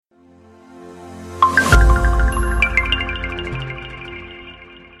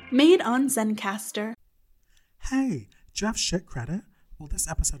Made on Zencaster. Hey, do you have shit credit? Well, this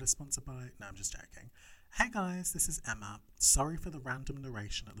episode is sponsored by... No, I'm just joking. Hey guys, this is Emma. Sorry for the random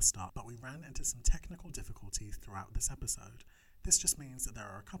narration at the start, but we ran into some technical difficulties throughout this episode. This just means that there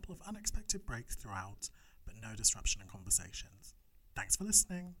are a couple of unexpected breaks throughout, but no disruption in conversations. Thanks for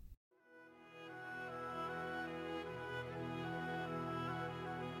listening.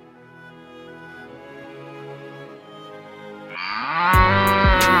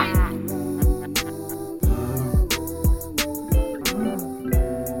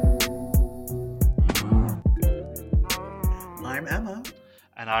 I'm Emma.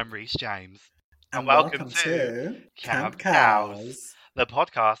 And I'm Reese James. And welcome to Camp Camp Cows, Cows. the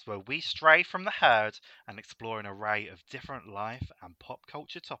podcast where we stray from the herd and explore an array of different life and pop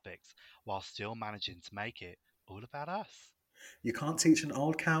culture topics while still managing to make it all about us. You can't teach an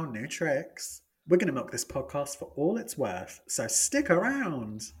old cow new tricks. We're going to milk this podcast for all it's worth, so stick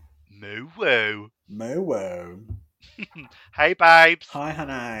around. Moo woo. Moo woo. Hey babes. Hi,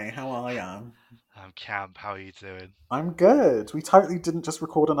 honey. How are ya? I'm Camp. How are you doing? I'm good. We totally didn't just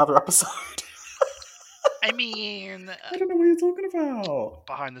record another episode. I mean, I don't know what you're talking about.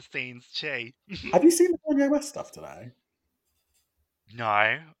 behind the scenes, chi. Have you seen the Kanye West stuff today?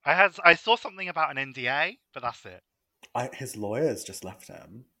 No, I saw something about an NDA, but that's it. His lawyers just left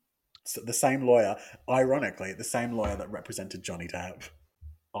him. So the same lawyer, ironically, the same lawyer that represented Johnny Depp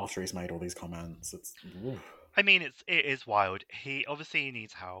after he's made all these comments. I mean, it is wild. He obviously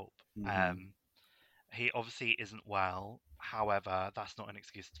needs help. Mhm. He obviously isn't well. However, that's not an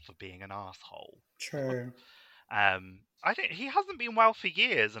excuse for being an asshole. True. He hasn't been well for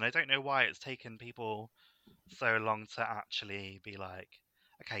years, and I don't know why it's taken people so long to actually be like,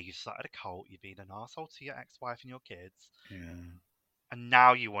 okay, you started a cult, you've been an asshole to your ex-wife and your kids, Yeah. and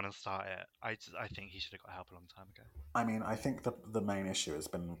now you want to start it. I think he should have got help a long time ago. I mean, I think the main issue has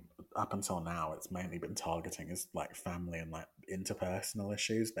been, up until now, it's mainly been targeting is like family and like interpersonal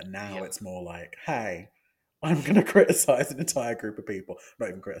issues. But now Yeah. it's more like, hey, I'm going to criticize an entire group of people. Not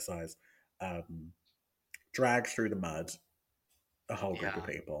even criticize, drag through the mud a whole group of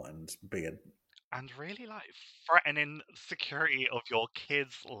people and be a... And really like threatening security of your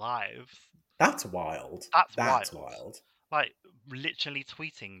kids' lives. That's wild. That's wild. Like literally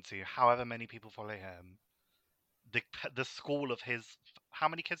tweeting to however many people follow him. The school of his, how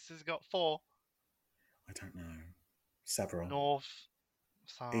many kids has he got? 4? I don't know. Several. North,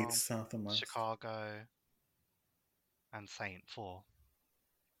 East, South, South and West. Chicago, and Saint 4.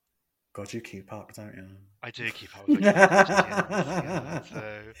 God, you keep up, don't you? I do keep up with the Kardashians,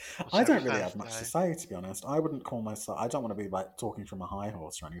 so I don't really have much to say, to be honest. I wouldn't call myself... I don't want to be like talking from a high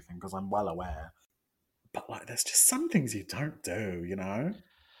horse or anything, because I'm well aware. But like, there's just some things you don't do, you know?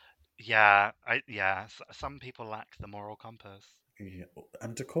 Yeah, some people lack the moral compass. Yeah.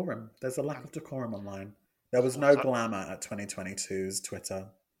 And decorum. There's a lack of decorum online. There was no glamour at 2022's Twitter.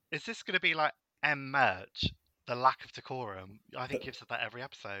 Is this going to be like M merch? The lack of decorum. I think you've said that every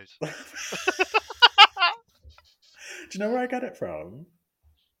episode. Do you know where I get it from?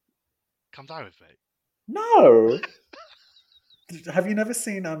 Come down with me. No. Have you never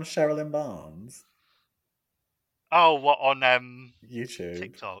seen Sherilyn Barnes? Oh, what on YouTube?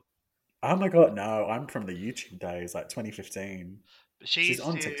 TikTok. Oh my god, no! I'm from the YouTube days, like 2015. She's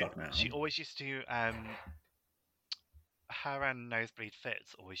on TikTok now. She always used to. Her and Nosebleed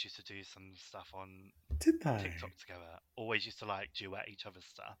Fits always used to do some stuff on TikTok together. Always used to like duet each other's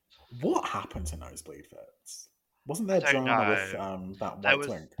stuff. What happened to Nosebleed Fits? Wasn't there drama with that white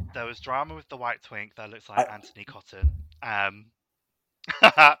twink? There was drama with the white twink that looks like Anthony Cotton. I don't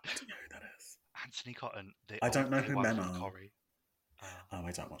know who that is. Anthony Cotton. I don't know who men are. Corrie. Oh,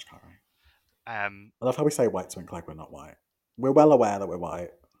 I don't watch Corrie. I love how we say white twink like we're not white. We're well aware that we're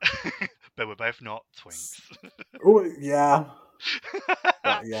white. But we're both not twinks. Oh, yeah.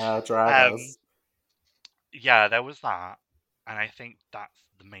 But yeah, drag us. Yeah, there was that. And I think that's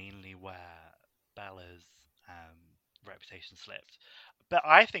mainly where Bella's reputation slipped. But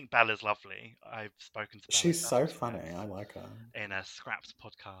I think Bella's lovely. I've spoken to Bella. She's so funny. I like her. In a Scraps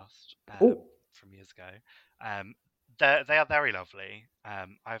podcast from years ago. They are very lovely.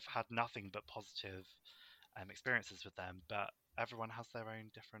 I've had nothing but positive experiences with them, but everyone has their own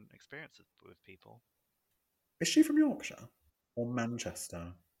different experiences with people. Is she from Yorkshire or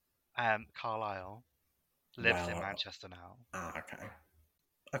Manchester? Carlisle. Lives in Manchester now. Ah,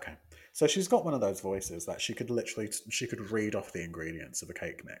 okay. So she's got one of those voices that she could read off the ingredients of a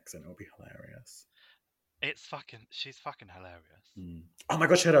cake mix and it would be hilarious. She's fucking hilarious. Oh my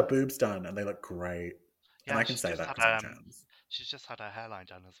god, she had her boobs done and they look great. Yeah, and I can say that because I'm trans. She's just had her hairline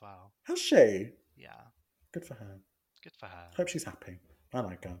done as well. Has she? Yeah. Good for her. Good for her. Hope she's happy. I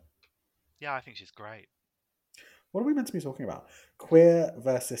like her. Yeah, I think she's great. What are we meant to be talking about? Queer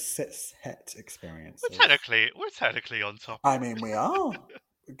versus cis het experiences. We're technically on I topic. mean, we are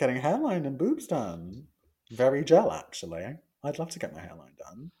getting hairline and boobs done. Very gel, actually. I'd love to get my hairline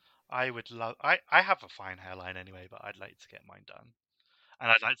done. I would love. I have a fine hairline anyway, but I'd like to get mine done, and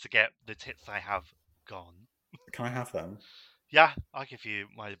I'd like to get the tits I have gone. Can I have them? Yeah, I'll give you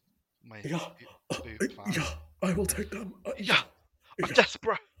my Yeah, boob plan. yeah, I will take them. Yeah, Yeah, I'm yeah.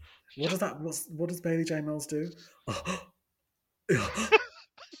 desperate. What Yeah, does that? What does Bailey J Mills do? Yeah.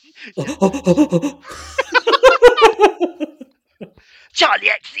 yeah. Charlie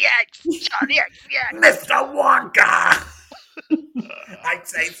XCX, Charlie XCX. Mr. Wonka! I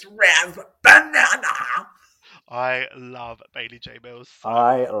taste red banana! I love Bailey J Mills so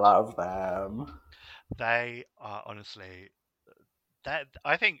I much. love them. They are honestly, that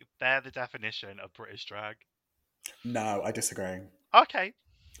I think they're the definition of British drag. No, I disagree. Okay,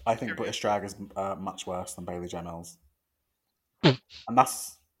 I think period. British drag is much worse than Bailey J Mills. And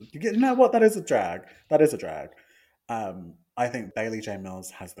that's, you know what? That is a drag. That is a drag. I think Bailey J.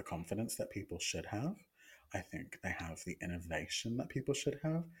 Mills has the confidence that people should have. I think they have the innovation that people should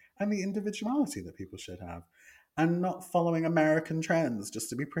have and the individuality that people should have. And not following American trends just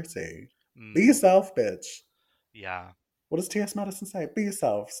to be pretty. Be Mm, yourself, bitch. yeah, What does T.S. Madison say? Be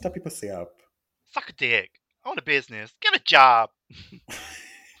yourself. Step your pussy up. suck a dick. I want a business. Get a job.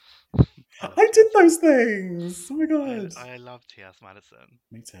 I love I did T.S. those things. Oh my god. I love T.S. Madison.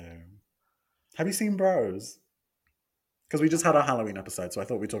 Me too. Have you seen Bros? Because we just had our Halloween episode, so I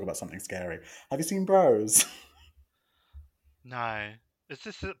thought we'd talk about something scary. Have you seen Bros? No, is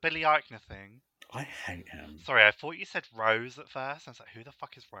this a Billy Eichner thing? I hate him. Sorry, I thought you said Rose at first. I was like, who the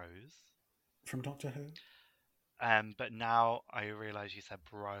fuck is Rose? From Doctor Who? But now I realise you said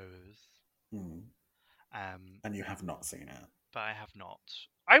Bros. Hmm. Um, And you have not seen it. but I have not.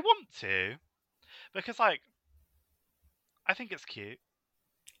 I want to because, like, I think it's cute.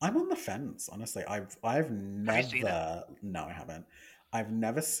 I'm on the fence, honestly. I've Have you seen it? never no, I haven't. I've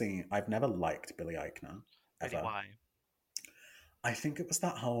never liked Billy Eichner, Really? ever. Why? I think it was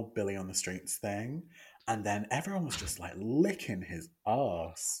that whole Billy on the Streets thing. And then everyone was just like licking his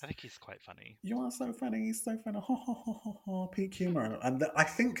ass. I think he's quite funny. You are so funny, he's so funny, ha ha ha ha ha, peak humor. And I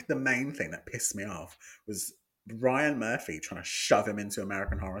think the main thing that pissed me off was Ryan Murphy trying to shove him into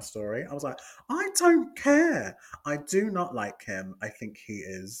American Horror Story. I was like, I don't care. I do not like him. I think he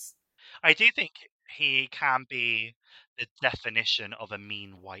is. I do think he can be the definition of a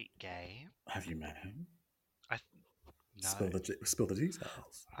mean white gay. Have you met him? I no, Spill the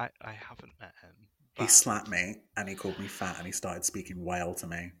details. I haven't met him, He but slapped me and he called me fat and he started speaking whale to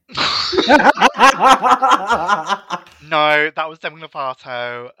me. no, that was Demi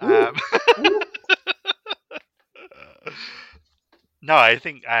Lovato. Ooh, ooh. No, I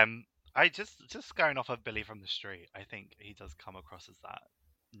think I just going off of Billy from the Street, I think he does come across as that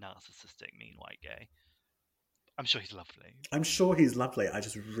narcissistic, mean white gay. I'm sure he's lovely. I'm sure he's lovely. I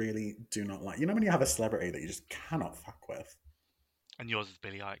just really do not like. You know when you have a celebrity that you just cannot fuck with. And yours is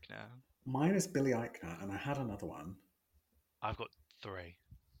Billy Eichner. Mine is Billy Eichner, and I had another one. I've got three: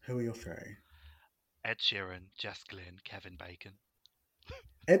 Who are your three? Ed Sheeran, Jess Glynn, Kevin Bacon.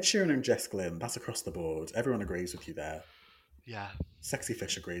 Ed Sheeran and Jess Glynn. That's across the board. Everyone agrees with you there. Yeah, Sexy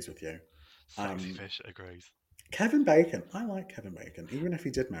Fish agrees with you. Sexy Fish agrees. Kevin Bacon. I like Kevin Bacon, even if he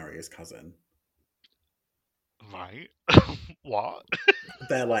did marry his cousin. Right? What?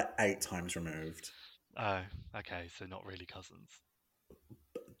 They're like 8 times removed. Oh, okay, so not really cousins.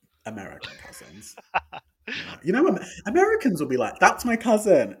 American cousins. You know, Americans will be like, that's my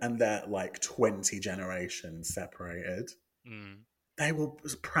cousin. And they're like 20 generations separated. Mm, They will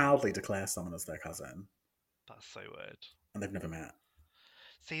proudly declare someone as their cousin. that's so weird. And they've never met.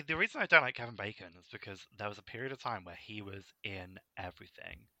 See, the reason I don't like Kevin Bacon is because there was a period of time where he was in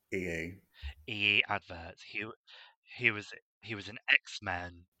everything. EE. EE adverts. He was he was in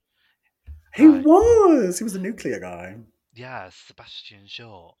X-Men. He Like, was. He was a nuclear guy. yeah, Sebastian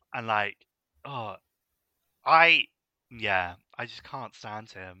Shaw. And like, oh, I yeah, I just can't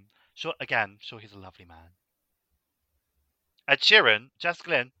stand him. Sure he's a lovely man. Ed Sheeran, Jess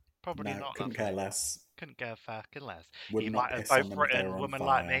Glynn, probably No, not couldn't care lovely. less. Couldn't care fucking less. Would He not might have piss on both them if they written were on Woman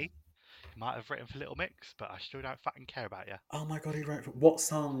Like fire. Me. He might have written for Little Mix, but I still don't fucking care about you. Oh my god, he wrote what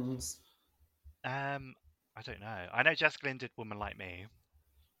songs? I don't know. I know Jess Glynn did Woman Like Me.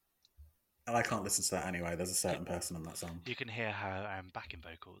 And I can't listen to that anyway. There's a certain person on that song. You can hear her backing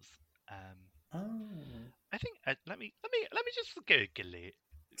vocals. Oh. I think let me just Google it.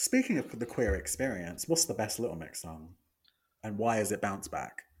 Speaking of the queer experience, what's the best Little Mix song? And why is it Bounce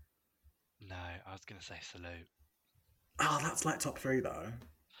Back? No, I was gonna say Salute. Oh, that's like top three though.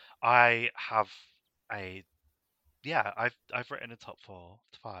 I have a yeah. I've written a top four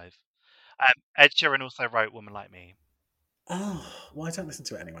to five. Ed Sheeran also wrote "Woman Like Me." Oh, well, I don't listen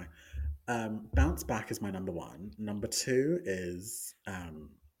to it anyway. Bounce Back is my number one. Number two is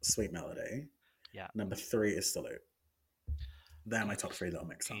Sweet Melody. Yeah. Number three is Salute. They're my Can you top three Little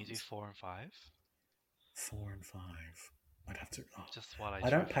Mix can you do songs. four and five? Four and five. I'd have to. Oh, Just while I I try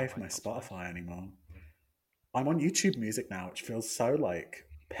don't to pay find for my my top five. Spotify anymore. I'm on YouTube Music now, which feels so like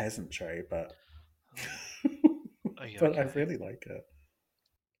peasantry, but Oh, are you but I okay? really like it.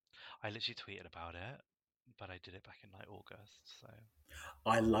 I literally tweeted about it, but I did it back in like August. So.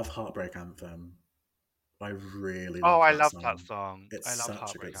 I love Heartbreak Anthem. I really Oh, love I that love that song. song. It's I love such a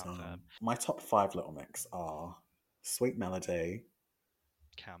Heartbreak good song. Anthem. My top five Little Mix are Sweet Melody.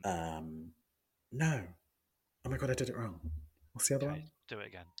 Camp. Um, no, oh my god, I did it wrong. What's the other Okay, one? do it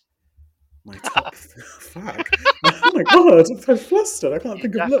again. My top fuck. Oh my god, I'm so flustered. I can't You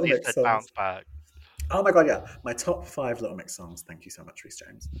think of Little definitely Mix said songs. bounce back. Oh my god, yeah. My top five Little Mix songs. Thank you so much, Reese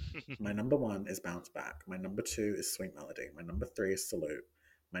James. My number one is Bounce Back. My number two is Sweet Melody. My number three is Salute.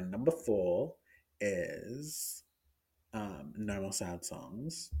 My number four is No More Sad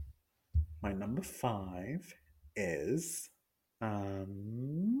Songs. My number five is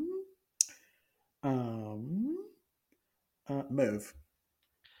um um Move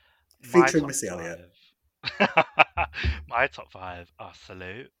My featuring top Missy Elliott. five. My top five are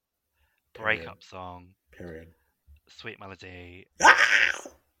Salute, Period. Breakup Song, Period. Sweet Melody, Ah!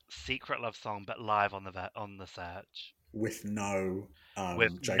 Secret Love Song, but live on on the Search With no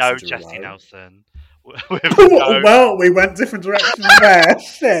with Jason no Jessie Derulo. Nelson, with no Well, we went different directions there.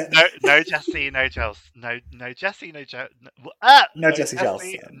 Shit. no Jesse, no Chelsea, no Jesse, No no Jesse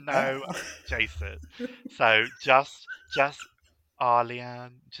Jesse, Jelson. no Jason. So just our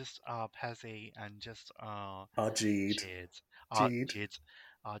Leanne, just our Pezzy, and just our Jeed. Jid, our Jeed. Jid,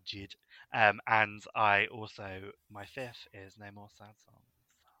 our Jid. And I also my fifth is No More Sad Songs.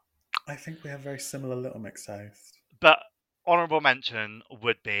 I think we have very similar Little Mix taste. But honourable mention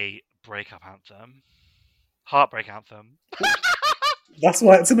would be Breakup Anthem, Heartbreak Anthem. That's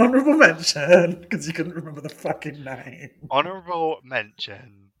why it's an honourable mention, because you couldn't remember the fucking name. Honourable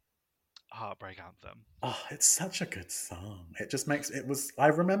mention, Heartbreak Anthem. Oh, it's such a good song. It just makes it was. I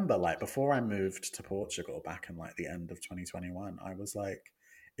remember like before I moved to Portugal back in like the end of 2021, I was like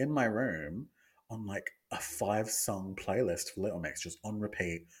in my room on like a 5 song playlist for Little Mix, just on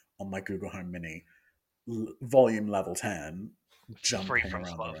repeat on my Google Home Mini, volume level 10, Free jumping from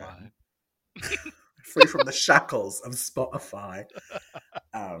around the Spotify. room, free from the shackles of Spotify,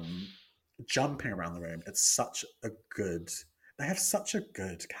 um, jumping around the room. It's such a good. They have such a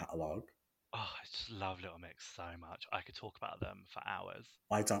good catalog. Oh, I just love Little Mix so much. I could talk about them for hours.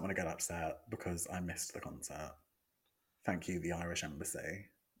 I don't want to get upset because I missed the concert. Thank you, the Irish Embassy.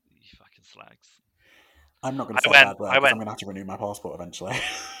 You fucking slags. I'm not going I to say a went. bad word I because I'm went. going to have to renew my passport eventually.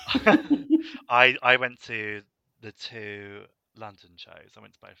 I went to the two London shows. I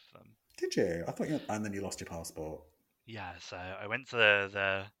went to both of them. Did you? I thought you. And then you lost your passport. Yeah, so I went to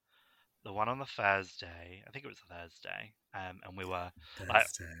the one on the Thursday. I think it was a Thursday. And we were like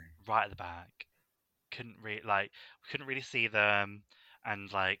Thursday. right at the back. Couldn't really see them,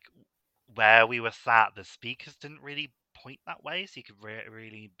 and like where we were sat, the speakers didn't really point that way, so you could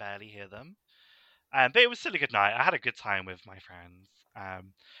really barely hear them. But it was still a good night. I had a good time with my friends.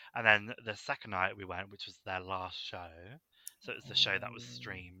 And then the second night we went, which was their last show, so it was the show that was Oh,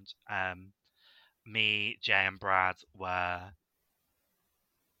 streamed. Me, Jay, and Brad were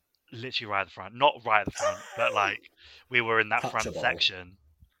literally right at the front. Not right at the front, but like we were in that front touchable, section.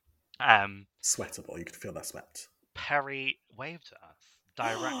 Um, sweatable. You could feel their sweat. Perry waved at us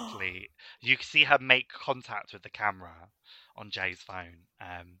directly. You could see her make contact with the camera on Jay's phone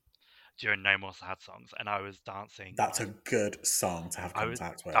during No More Sad Songs, and That's a good song to have I was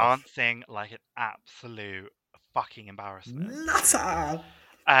contact with. dancing like an absolute fucking embarrassment. Nutter!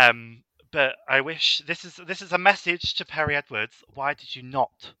 Um, but I wish this is a message to Perry Edwards. Why did you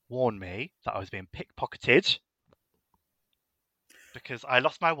not warn me that I was being pickpocketed? Because I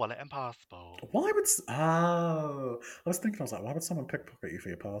lost my wallet and passport. Why would. Oh. I was thinking, I was like, why would someone pickpocket you for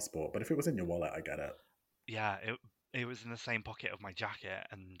your passport? But if it was in your wallet, I get it. Yeah, it was in the same pocket of my jacket,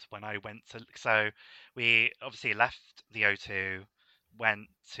 and when I went to so we obviously left the O2,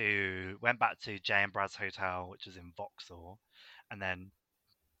 went back to Jay and Brad's hotel, which is in Vauxhall, and then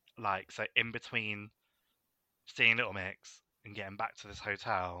like so in between seeing Little Mix and getting back to this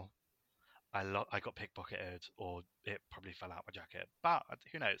hotel, I got pickpocketed, or it probably fell out my jacket, but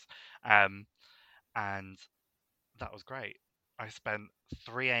who knows? Um, and that was great. I spent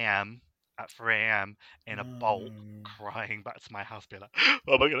 3 a.m. at 3 a.m. in a bolt, No. crying back to my house, being like,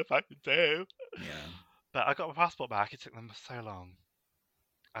 "What am I gonna fucking do?" Yeah. But I got my passport back. It took them so long.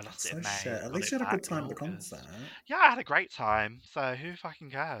 I lost That's it so in shit. May, At got least it you had a good back in time at the August. concert. Yeah, I had a great time. So who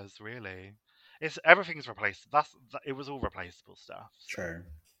fucking cares, really? It's everything's replaced. It was all replaceable stuff. So True.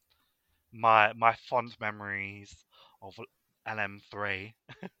 my fond memories of LM3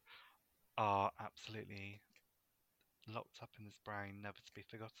 are absolutely locked up in this brain, never to be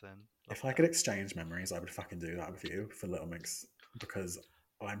forgotten. Love If I could them. exchange memories, I would fucking do that with you for Little Mix because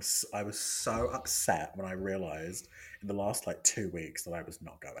I was so upset when I realized in the last like 2 weeks that I was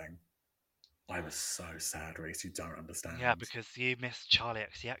not going. I was so sad, Reese. You don't Yeah, understand. because you missed Charlie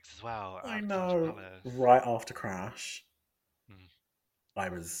XCX as well I at Carter know. Palace. Right after Crash, Mm, I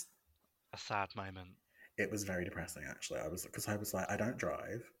was. a sad moment. It was very depressing, actually. I was because I was like, I don't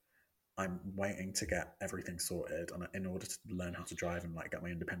drive. I'm waiting to get everything sorted, and in order to learn how to drive and like get my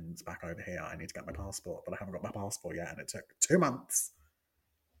independence back over here, I need to get my passport. But I haven't got my passport yet, and it took 2 months.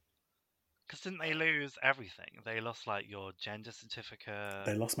 Because didn't they lose everything? They lost like your gender certificate,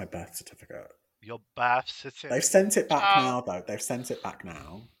 They lost my birth certificate. your birth They've certificate. sent it back Child. now, though. They've sent it back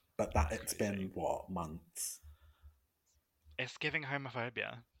now, but that That's it's crazy. been what months. It's giving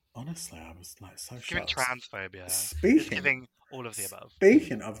homophobia. Honestly, I was like so It's giving shocked. transphobia. It's Speaking giving all of the above.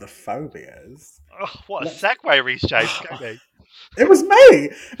 speaking of the phobias, Oh, what a let's. segue, Reese James. Go me. It was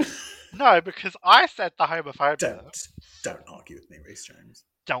me. No, because I said the homophobia. Don't argue with me, Reese James.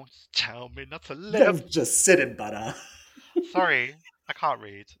 Don't tell me not to live. Don't just sit in butter. Sorry, I can't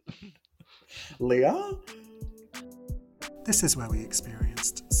read. Leah? This is where we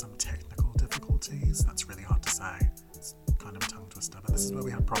experienced some technical difficulties. That's really hard to say. It's kind of a tongue twister, but this is where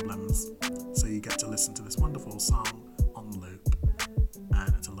we had problems. So you get to listen to this wonderful song on loop,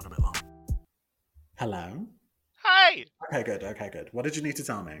 and it's a little bit long. Hello? Hey! Okay, good. What did you need to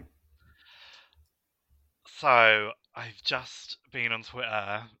tell me? So, I've just been on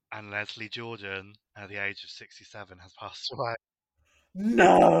Twitter, and Leslie Jordan, at the age of 67, has passed away.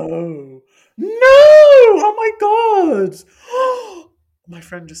 No! No! Oh my god! My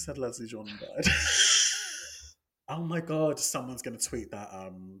friend just said Leslie Jordan died. Oh my god, someone's gonna tweet that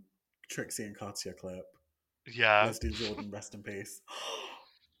Trixie and Katya clip. Yeah. Leslie Jordan, rest in peace.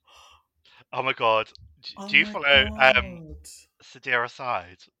 Oh my god. Oh Do you my follow god. Sadira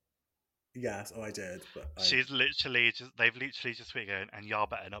Side? Yes, oh I did, but They've literally just been going, and y'all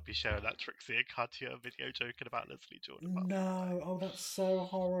better not be sharing that Trixie and Katya video joking about Leslie Jordan passing away. no, oh that's so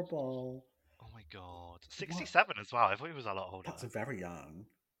horrible. Oh my god. What? 67 as well. I thought he was a lot older. That's very young.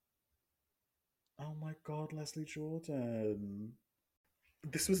 Oh my god, Leslie Jordan.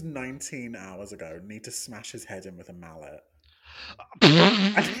 This was 19 hours ago. Need to smash his head in with a mallet.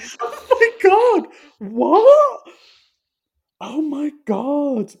 Oh my god! What? Oh my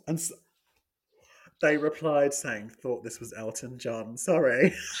god! And they replied saying, "Thought this was Elton John."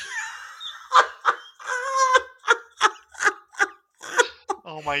 Sorry.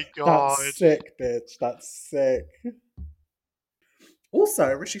 Oh my That's god. sick, bitch. That's sick.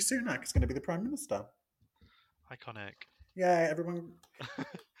 Also, Rishi Sunak is going to be the Prime Minister. Iconic. Yay, everyone.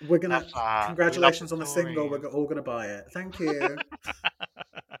 We're going Love to. that. We love the Congratulations on the single. stories. We're all going to buy it. Thank you.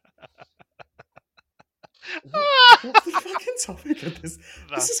 What's the fucking topic of this? This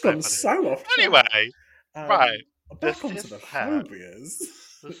That's has so gone funny. so off track. Anyway, right. The Back onto cis the het, phobias.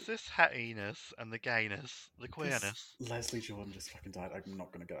 the cis hetiness and the gayness, the This queerness. Leslie Jordan just fucking died. I'm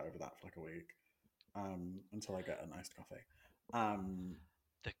not going to get over that for like a week until I get a nice coffee.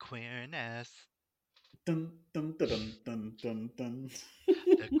 The queerness. Dun dun dun dun dun dun dun.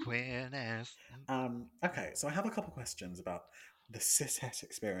 The queerness. Okay, so I have a couple questions about the cishet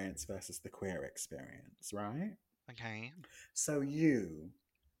experience versus the queer experience, right? Okay. So you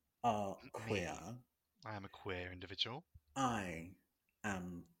are queer. Me. I am a queer individual. I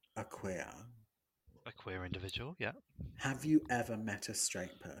am a queer. A queer individual, yeah. Have you ever met a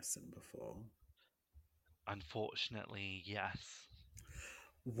straight person before? Unfortunately, yes.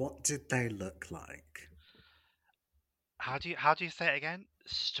 What did they look like? How do you say it again?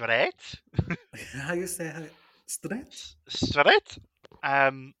 Straight? How you say how straight? Straight?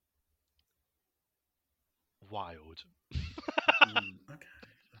 Wild. Okay, okay.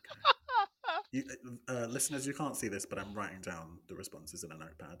 You, listeners, you can't see this, but I'm writing down the responses in a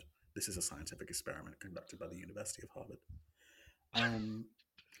notepad. This is a scientific experiment conducted by the University of Harvard.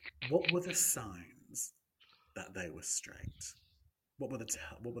 What were the signs that they were straight? What were the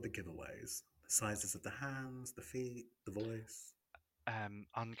giveaways? The sizes of the hands, the feet, the voice.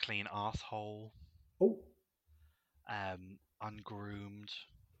 Unclean asshole. Oh, Ungroomed.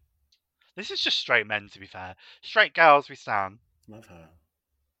 This is just straight men, to be fair. Straight girls, we stand. love her.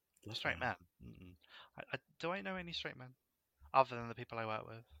 Love Straight that. men. Mm-mm. Do I know any straight men other than the people I work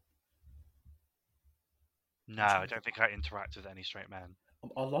with? No, I'm I trying to don't think. think I interact with any straight men.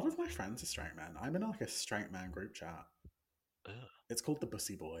 A lot of my friends are straight men. I'm in like a straight man group chat. Ugh. It's called the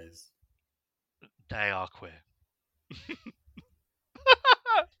Bussy Boys. They are queer.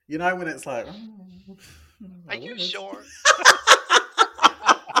 You know when it's like, oh, Are I you would. sure?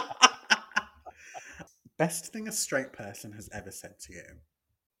 Best thing a straight person has ever said to you.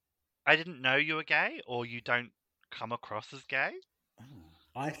 I didn't know you were gay, or you don't come across as gay. Oh,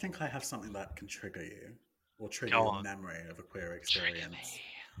 I think I have something that can trigger you or trigger Go your on, memory of a queer trigger experience. me.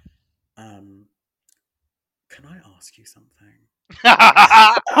 Um, can I ask you something?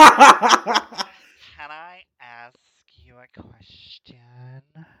 Can I ask you a question?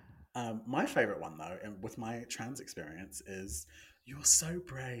 My favorite one, though, and with my trans experience, is "You're so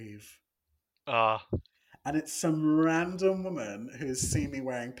brave," Oh, and it's some random woman who's seen me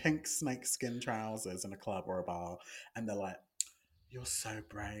wearing pink snakeskin trousers in a club or a bar, and they're like, "You're so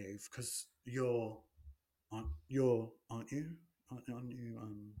brave because aren't you aren't you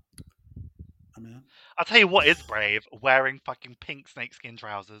a man?" I'll tell you what is brave: wearing fucking pink snakeskin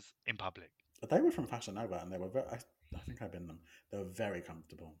trousers in public. But they were from Fashion Nova, and they were I think I've been them. They were very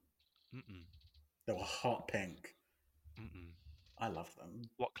comfortable. Mm-mm, They were hot pink. mm-mm. I love them.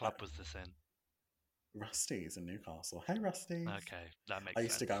 What club was this in? Rusty's in Newcastle. Hey, Rusty's. Okay, that I makes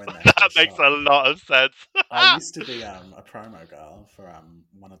used to sense. go in there to That makes shop. a lot of sense. I used to be a promo girl for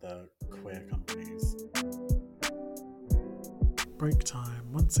one of the queer companies. Break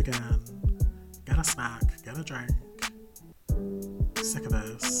time once again. Get a snack, get a drink. Sick of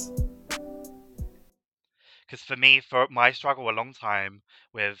this. Because for me, for my struggle a long time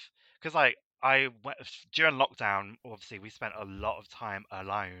with, because like during lockdown, obviously we spent a lot of time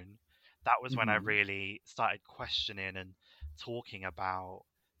alone. That was when I Hmm. really started questioning and talking about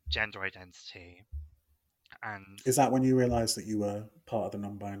gender identity. And Is that when you realised that you were part of the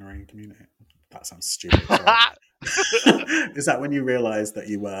non-binary community? That sounds stupid. Sorry. Is that when you realised that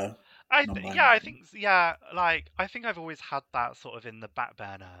you were Yeah, I non-binary? think yeah, like I think I've always had that sort of in the back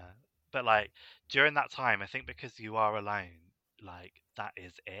burner. But like during that time, I think because you are alone, like that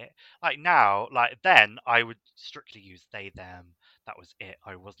is it. Like now, like then I would strictly use they them. That was it.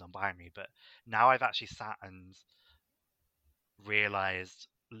 I was non-binary, but now I've actually sat and realized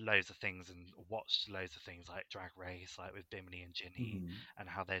loads of things and watched loads of things like Drag Race, like with Bimini and Ginny, Hmm. and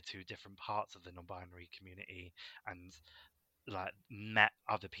how they're two different parts of the non-binary community, and like met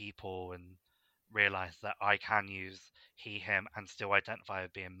other people and realized that I can use he, him, and still identify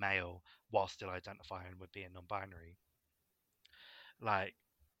with being male while still identifying with being non-binary. Like,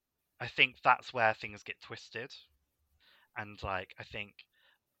 I think that's where things get twisted, and like I think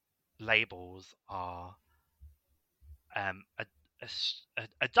labels are a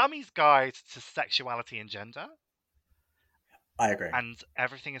a dummy's guide to sexuality and gender, I agree. and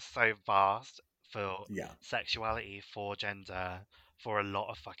everything is so vast for Yeah, sexuality, for gender, for a lot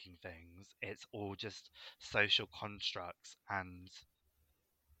of fucking things. It's all just social constructs, and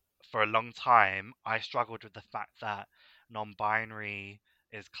for a long time I struggled with the fact that non-binary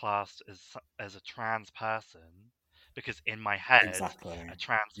is classed as a trans person, because in my head exactly. a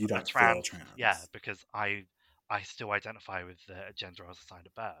trans You a don't feel trans yeah, trans. because I still identify with the gender I was assigned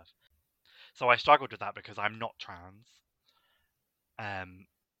at birth. So I struggled with that because I'm not trans. Um,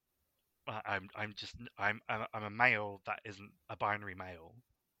 I'm just I'm a male that isn't a binary male,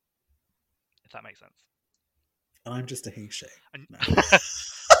 if that makes sense. And I'm just a he, she. And, No.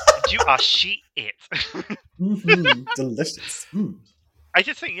 and you are she it. Delicious. Mm. I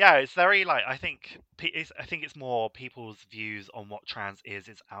just think yeah, it's very like I think it's more people's views on what trans is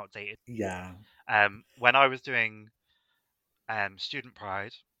outdated. Yeah. When I was doing student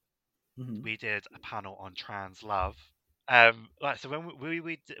pride, Hmm. we did a panel on trans love. Like so when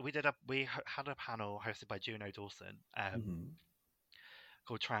we had a panel hosted by Juno Dawson, Hmm.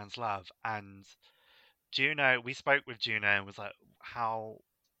 called Trans Love, and Juno, we spoke with Juno and was like, how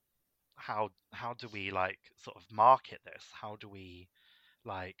do we like sort of market this? How do we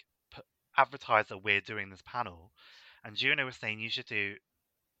like put, advertise that we're doing this panel? And Juno was saying you should do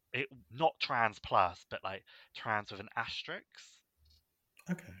it not trans plus, but like trans with an asterisk,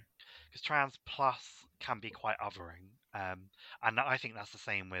 Okay. because trans plus can be quite othering. And I think that's the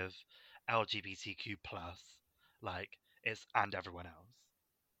same with LGBTQ plus, like it's and everyone else.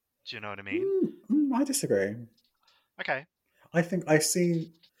 Do you know what I mean? I disagree. Okay. I think I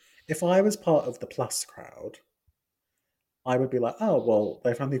see, if I was part of the plus crowd, I would be like, oh, well,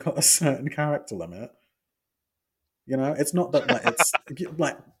 they've only got a certain character limit. You know, it's not that like it's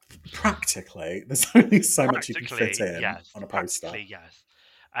like practically there's only so much you can fit Practically, in yes. on a poster. Practically, yes.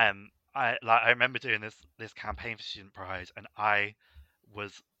 I remember doing this campaign for Student Pride, and I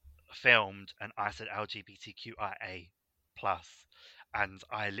was filmed, and I said LGBTQIA plus, and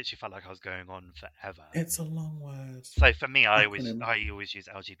I literally felt like I was going on forever. It's a long word. So for me, Acronym. I always use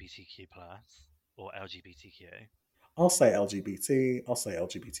LGBTQ plus or LGBTQ. I'll say LGBT. I'll say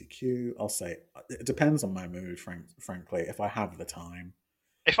LGBTQ. I'll say it depends on my mood. Frankly, if I have the time.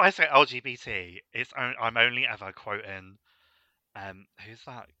 If I say LGBT, I'm only ever quoting who's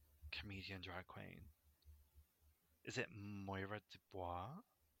that comedian drag queen? Is it Moira Dubois?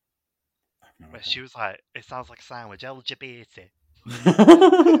 I have no Where idea. she was like, it sounds like a sandwich, LGBT.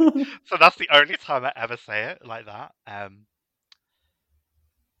 So that's the only time I ever say it like that.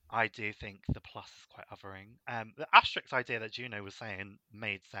 I do think the plus is quite othering. The asterisk idea that Juno was saying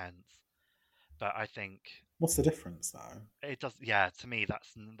made sense, but I think What's the difference though? it does. Yeah, to me,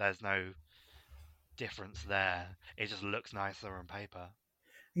 there's no difference there. It just looks nicer on paper.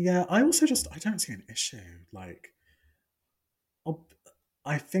 Yeah, I also just I don't see an issue. Like, ob-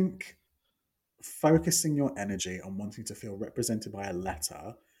 I think focusing your energy on wanting to feel represented by a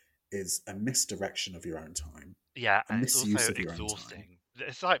letter is a misdirection of your own time, Yeah, a and it's misuse also of your own time. exhausting.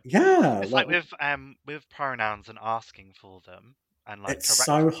 It's like Yeah, it's like like with pronouns and asking for them and like it's so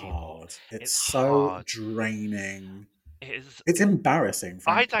correcting people. hard. It's It's so hard. draining. It is. It's embarrassing,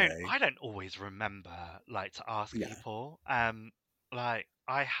 I frankly. don't always remember like to ask Yeah, people. Like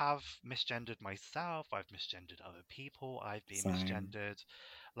I have misgendered myself. I've misgendered other people. I've been same. misgendered.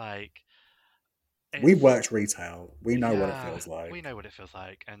 Like We it's worked retail. We know what it yeah, feels we like. know what it feels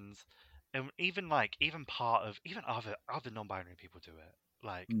like, and even part of even other non-binary people do it.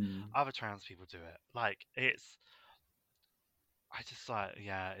 Like Mm. other trans people do it. Like it's I just like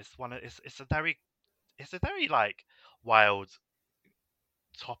yeah, it's a very like wild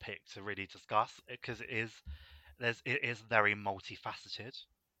topic to really discuss because it is very multifaceted.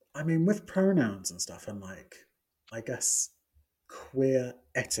 I mean, with pronouns and stuff, and like, I guess queer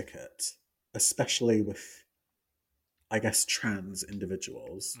etiquette, especially with, I guess, trans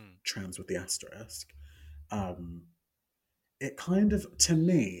individuals, Mm, trans with the asterisk, um, it kind of, to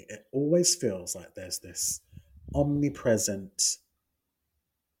me, it always feels like there's this omnipresent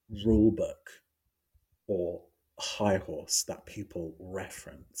rule book or high horse that people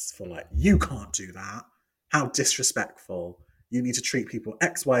reference for, like, mm, you can't do that. How disrespectful. You need to treat people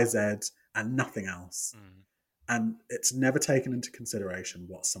XYZ and nothing else. mm. And it's never taken into consideration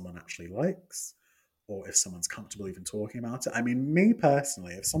what someone actually likes or if someone's comfortable even talking about it. I mean, me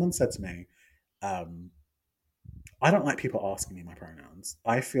personally, if someone said to me, um, I don't like people asking me my pronouns,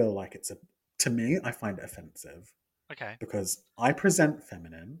 I feel like to me, I find it offensive Okay. because I present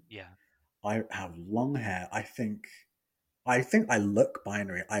feminine. Yeah. I have long hair. I think I look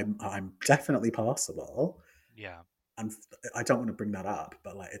binary. I'm definitely passable, Yeah. and I don't want to bring that up,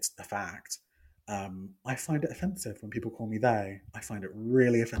 but like it's a fact. I find it offensive when people call me they. I find it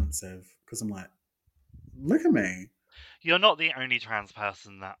really offensive because I'm like, look at me, You're not the only trans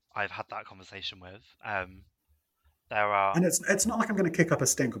person that I've had that conversation with. There are. and it's not like I'm going to kick up a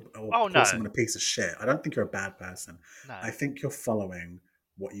stink or Oh call no, someone a piece of shit. I don't think you're a bad person. no. I think you're following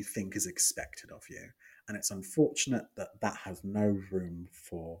what you think is expected of you, and it's unfortunate that that has no room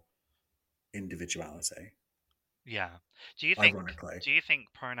for individuality. Yeah. Do you think? Ironically, Do you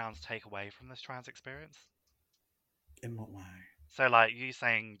think pronouns take away from this trans experience? in what way? So, like you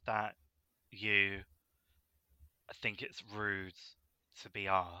saying that you think it's rude to be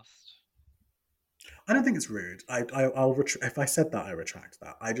asked. I don't think it's rude. If I said that, I retract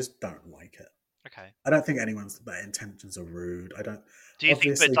that. I just don't like it. Okay. I don't think anyone's their intentions are rude. I don't. Do you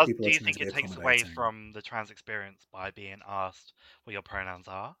think? But Obviously, people are do you trying think to be it takes away accommodating. from the trans experience by being asked what your pronouns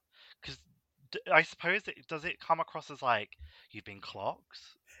are? Because I suppose it does. It come across as like you've been clocked.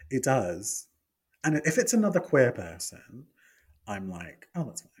 It does, and if it's another queer person, I'm like, oh,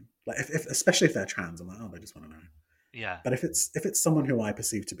 that's fine. Like, if especially if they're trans, I'm like, oh, they just want to know. Yeah. But if it's someone who I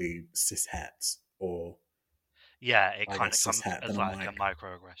perceive to be cishet or Yeah. It I kind of guess comes cishet, then as I'm like a like,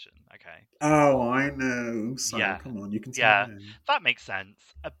 microaggression. Okay. oh, I know. So Yeah. come on, you can tell Yeah. me. That makes sense.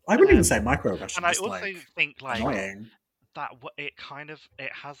 I wouldn't even say microaggression, And I just also like think like annoying. that it kind of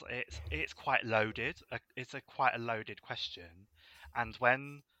it's quite loaded. It's a quite a loaded question, and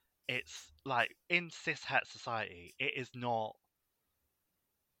when it's like in cis het society, it is not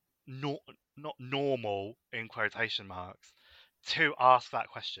not normal in quotation marks to ask that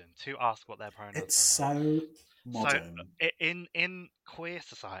question, to ask what their pronouns It's are. so So modern, in queer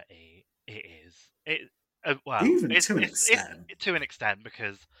society, it is it well, even to an it's extent. to an extent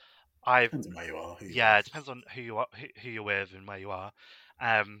because I've Depends on where you are, who you're yeah, it with. depends on who you are, who you're with, and where you are.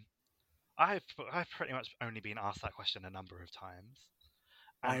 Um, I've pretty much only been asked that question a number of times.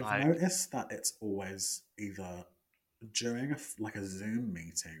 And I've like, noticed that it's always either during like a Zoom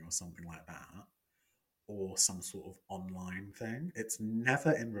meeting or something like that, or some sort of online thing. It's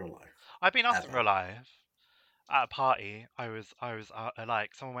never in real life, I've been asked in ever. real life at a party. I was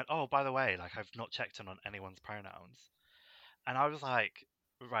like, someone went, "Oh, by the way, like I've not checked in on anyone's pronouns," and I was like,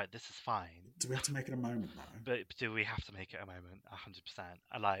 "Right, this is fine, Do we have to make it a moment though? but do we have to make it a moment? 100%."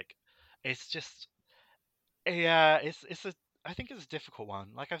 Like, it's just, yeah, it's a. I think it's a difficult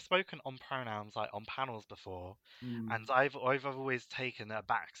one. Like I've spoken on pronouns like on panels before, Mm. and I've always taken a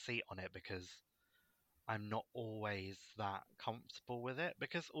back seat on it because I'm not always that comfortable with it.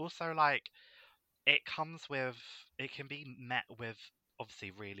 Because also like it comes with, it can be met with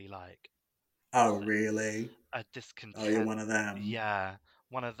obviously really like Oh, what's really? a Oh, you're discontent. one of them. Yeah,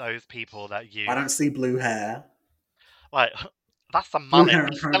 one of those people that I you don't see blue hair. like. That's a Blue mullet. hair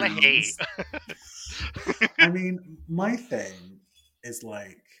and It's still a he. pronouns. I mean, my thing is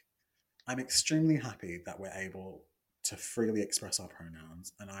like, I'm extremely happy that we're able to freely express our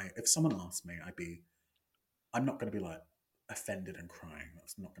pronouns. And if someone asked me, I'm not going to be like offended and crying.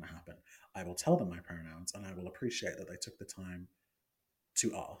 That's not going to happen. I will tell them my pronouns and I will appreciate that they took the time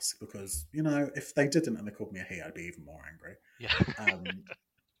to ask because, if they didn't and they called me a he, I'd be even more angry. Yeah. Um,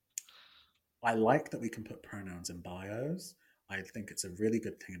 I like that we can put pronouns in bios. I think it's a really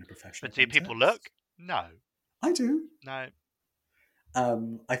good thing in a professional But do people look? context. No. I do. No.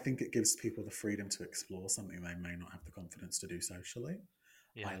 I think it gives people the freedom to explore something they may not have the confidence to do socially.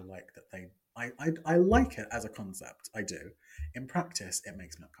 I Yeah. like that I like it as a concept. I do. In practice, it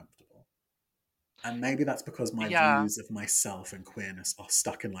makes me uncomfortable. And maybe that's because my Yeah. views of myself and queerness are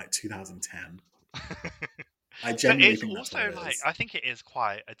stuck in like 2010. I But genuinely it's think that's what also it like, is. I think it is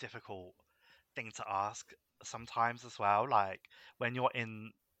quite a difficult thing to ask sometimes as well. Like when you're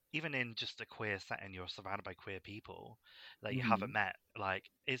in, even in just a queer setting, you're surrounded by queer people that you haven't Hmm. met. Like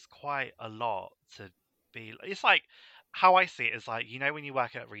it's quite a lot to be. It's like how I see it is like, when you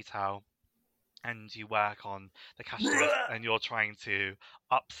work at retail and you work on the cash desk and you're trying to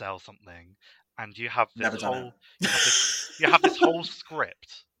upsell something, and you have this Never done it. whole, you have this you have this whole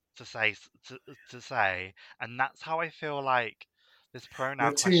script to say to say, and that's how I feel like this We pronoun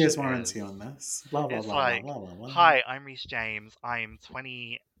have two question years warranty is. on this. Blah blah It's blah blah like, blah blah blah. "Hi, I'm Reese James. I'm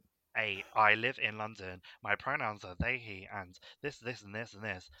 28. I live in London. My pronouns are they, he, and this, and this, and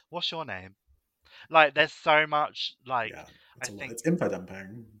this. What's your name?" Like, there's so much, like, Yeah, I it's a lot. think, It's info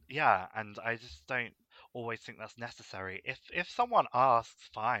dumping. yeah, and I just don't always think that's necessary. If someone asks,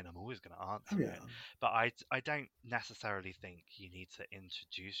 fine, I'm always going to Oh answer yeah, it, but I don't necessarily think you need to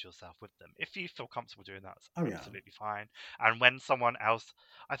introduce yourself with them. If you feel comfortable doing that, it's oh yeah, absolutely fine. And when someone else,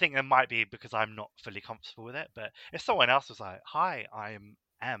 I think it might be because I'm not fully comfortable with it, but if someone else was like, "Hi, I'm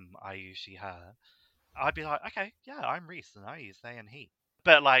M, I use she her," I'd be like, "Okay, yeah, I'm Reese, and I use they and he."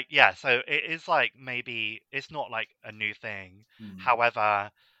 But like, yeah, so it is like, maybe it's not like a new thing. mm, However,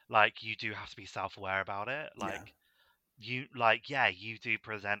 like you do have to be self-aware about it. yeah. Like like, yeah, you do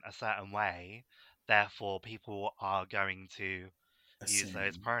present a certain way, therefore people are going to use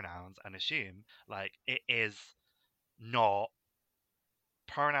those Assume pronouns and assume like it is not,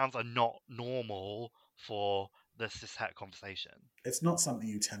 pronouns are not normal for the cishet conversation. it's not something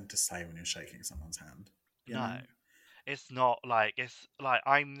you tend to say when you're shaking someone's hand. You No. know. It's not like, it's like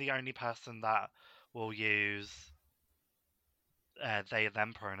I'm the only person that will use they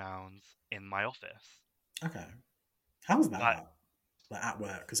them pronouns in my office. Okay. How's Like, that? Like at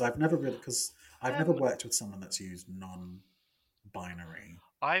work? Because I've never um, worked with someone that's used non-binary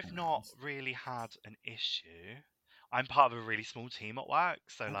I've not pronouns. really had an issue. I'm part of a really small team at work,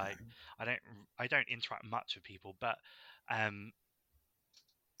 so like Okay. I don't I don't interact much with people, but um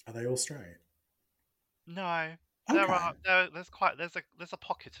Are they all straight? no, Okay. there's a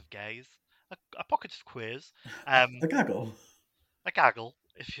pocket of gays, a pocket of queers, um A gaggle. a gaggle,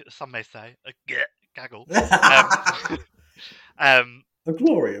 if some may say, gaggle, um A um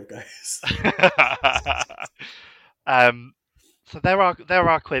glory of gays. um so there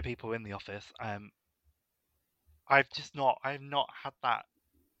are queer people in the office. I've not had that.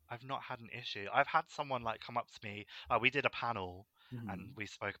 I've not had an issue. I've had someone like come up to me. We did a panel and Mhm. we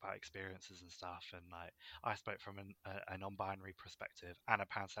spoke about experiences and stuff. And like I spoke from a non-binary perspective and a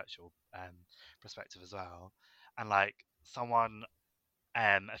pansexual perspective as well. And like someone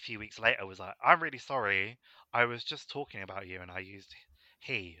a few weeks later was like, "I'm really sorry. I was just talking about you and I used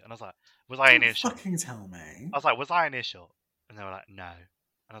he." And I was like, "Was I Don't initial?" fucking tell me. I was like, "Was I initial?" And they were like, "No."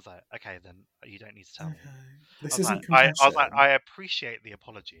 And I was like, "Okay, then you don't need to tell me." Okay. This isn't compassion. I appreciate the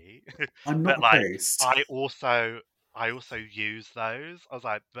apology, I'm not but a like priest. I also I also use those. I was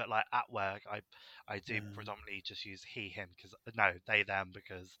like, but like at work, I do Yeah, predominantly just use he, him because no, they, them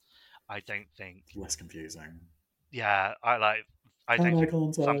because I don't think, less confusing. yeah, I Can don't I, think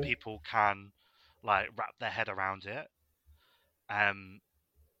can't some I? people can like wrap their head around it. Um,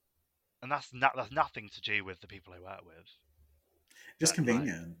 and that's nothing to do with the people I work with, Just but like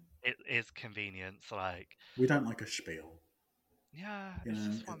convenient. it is convenience. Like, We don't like a spiel. yeah, You it's know,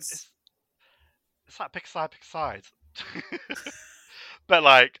 just fun. it's It's like pick a side, pick a side. But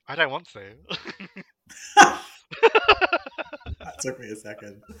like, I don't want to. that took me a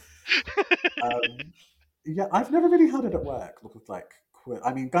second. Um, yeah, I've never really had it at work. Look at like queer.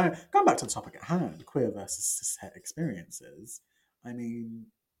 I mean, going back to the topic at hand, queer versus cishet experiences. I mean,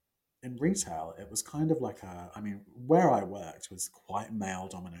 in retail, it was kind of like a. I mean, where I worked was quite male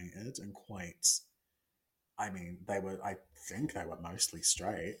dominated and quite. I mean, they were. I think they were mostly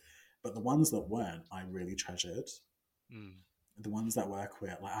straight, but the ones that weren't, I really treasured. Mm, The ones that were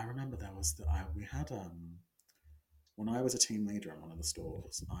queer, like I remember there was we had when I was a team leader in one of the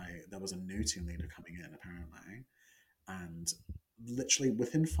stores, I there was a new team leader coming in apparently, and literally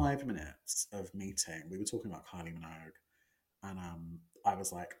within 5 minutes of meeting, we were talking about Kylie Minogue, and I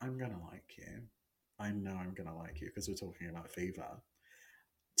was like, I'm gonna like you. I know I'm gonna like you because we're talking about Fever.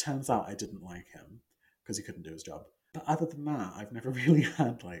 Turns out I didn't like him because he couldn't do his job. But other than that, I've never really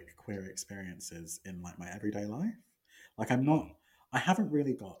had like queer experiences in like my everyday life. Like I'm not, mm. I haven't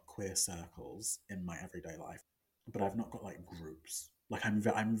really got queer circles in my everyday life, but I've not got like groups. Like I'm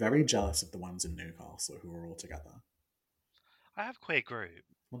very jealous of the ones in Newcastle who are all together. I have queer group.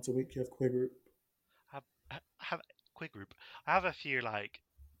 Once a week you have queer group. Have have queer group. I have a few like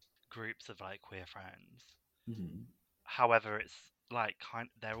groups of like queer friends. Mm-hmm. However, it's like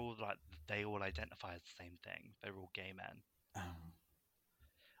they're all like they all identify as the same thing. They're all gay men. Um,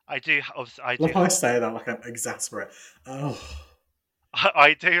 Obviously, I love do how I have say that like I'm exasperate. Oh,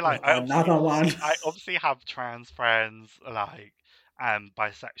 I do like I obviously another one. I obviously have trans friends, like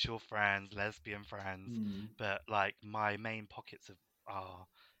bisexual friends, lesbian friends, Mm. but like my main pockets of are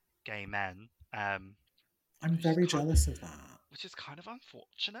gay men, I'm which is very jealous of that. kind of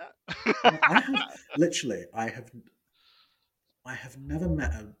unfortunate. Well, I have literally, I have never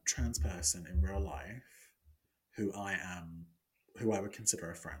met a trans person in real life who I am, who I would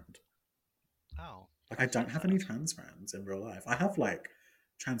consider a friend. Oh, Like, I that's so don't have any sad. trans friends in real life. I have like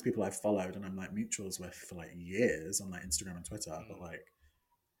trans people I've followed and I'm like mutuals with for like years on like Instagram and Twitter, but Mm, like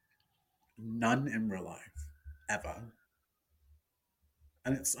none in real life ever.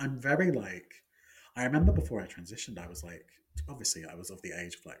 And I'm very like, I remember before I transitioned, I was like, obviously, I was of the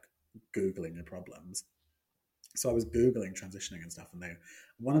age of like Googling your problems. So I was Googling transitioning and stuff, and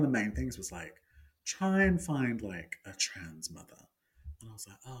one of the main things was like, try and find like a trans mother. And I was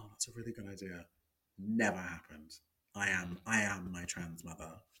like, oh, that's a really good idea. Never happened. I am my trans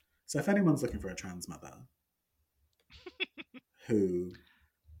mother. So if anyone's looking for a trans mother who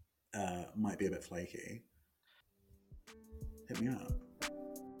might be a bit flaky, hit me up.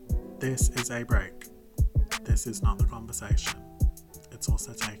 This is a break. This is not the conversation. It's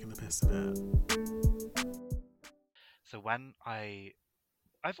also taking the piss a bit. so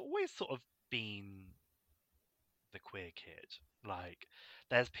I've always sort of been the queer kid. Like,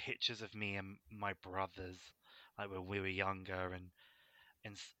 there's pictures of me and my brothers, like when we were younger,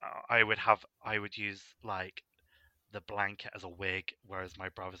 I would use like the blanket as a wig, whereas my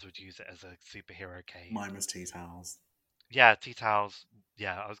brothers would use it as a superhero cape. Mine was tea towels. Yeah, tea towels.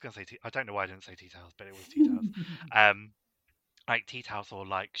 Yeah, I was gonna say tea. I don't know why I didn't say tea towels, but it was tea towels. Um, like tea towels or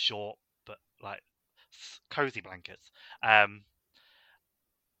like short but like cozy blankets. Um,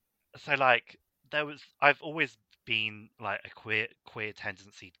 so like I've always been like a queer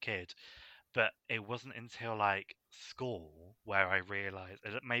tendency kid, but it wasn't until like school where I realized,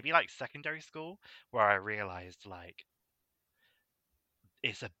 maybe like secondary school, where I realized like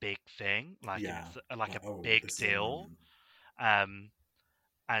it's a big thing, like, and Yeah, it's like like, a oh, big this is a deal. moment. Um,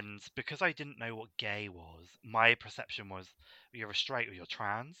 and because I didn't know what gay was, my perception was you're a straight or you're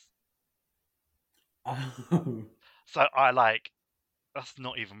trans. Oh, So I like that's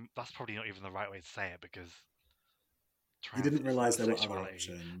probably not even the right way to say it because you trans didn't is realize a there were other sexuality.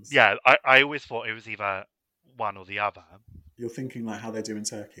 options. Yeah, I always thought it was either one or the other. You're thinking like how they do in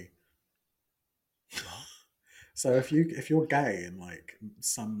Turkey. What? So if you're gay in like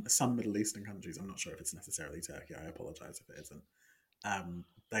some Middle Eastern countries, I'm not sure if it's necessarily Turkey. I apologize if it isn't.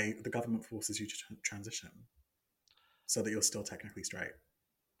 The government forces you to transition so that you're still technically straight.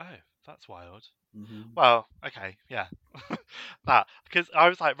 Oh, that's wild. Hmm. Well, okay, yeah. That because I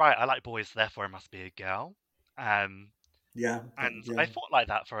was like, right, I like boys, therefore I must be a girl. Um, Yeah, and yeah. I thought like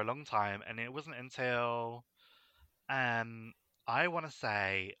that for a long time, and it wasn't until I want to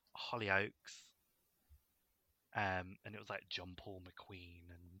say Hollyoaks, and it was like John Paul McQueen,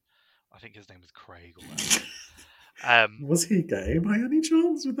 and I think his name was Craig or whatever. Um, Was he gay by any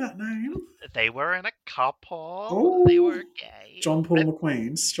chance with that name? they were in a couple. They Oh, were gay. John Paul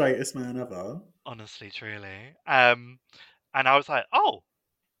McQueen, straightest man ever. Honestly, truly. And I was like, oh,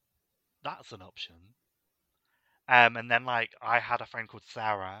 that's an option. And then like I had a friend called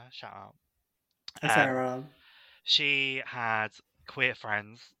Sarah. Shout out. Hi, Um, Sarah. she had queer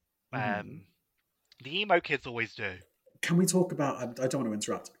friends. Hmm. The emo kids always do. Can we talk about? I don't want to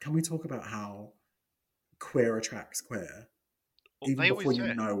interrupt. Can we talk about how queer attracts queer, Well, even they before always you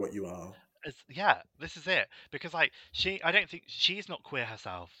do. know what you are? Yeah, this is it. Because like I don't think she's not queer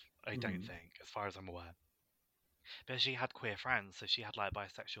herself. I don't Hmm. think, as far as I'm aware. But she had queer friends, so she had like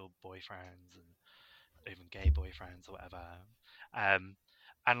bisexual boyfriends and even gay boyfriends or whatever. Um,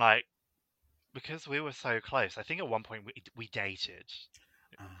 and like because we were so close, I think at one point we dated.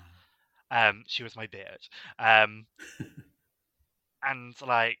 Ah. She was my bitch. Um, and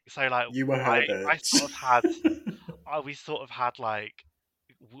like so like You were I her I bitch. sort of had we sort of had like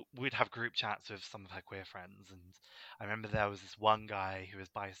we'd have group chats with some of her queer friends, and I remember there was this one guy who was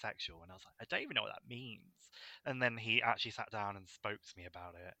bisexual, and I was like, I don't even know what that means. And then he actually sat down and spoke to me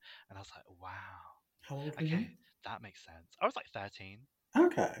about it, and I was like, wow, How old were okay, you? that makes sense. I was like 13,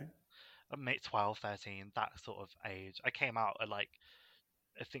 Okay. maybe 12, 13, that sort of age. I came out at like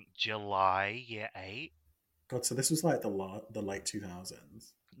I think July year 8. God, so this was like the late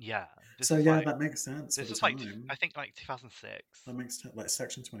 2000s. Yeah, So yeah, that makes sense for this the was like time. I think like 2006. That makes like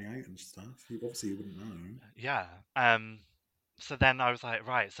Section 28 and stuff. You obviously you wouldn't know. Yeah. So then I was like,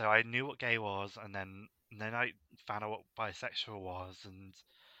 right. So I knew what gay was, and then I found out what bisexual was, and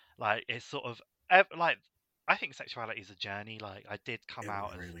like it's sort of like I think sexuality is a journey. Like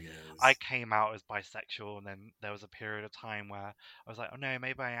It really I is. came out as bisexual, and then there was a period of time where I was like, oh no,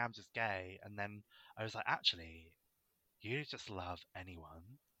 maybe I am just gay, and then I was like, actually, you just love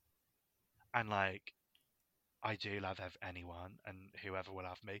anyone, and like I do love anyone, and whoever will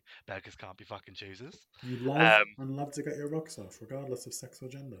have me. Beggars can't be fucking choosers. You love Um, and love to get your rocks off, regardless of sex or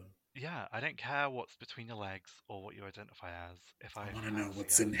gender. Yeah, I don't care what's between your legs or what you identify as. If I I want to know fancy you,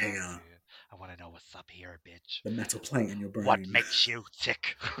 what's I in fancy here. you. I want to know what's up here, bitch. The metal plate in your What brain. makes you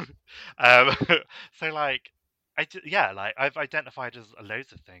tick? um, so like, yeah, like I've identified as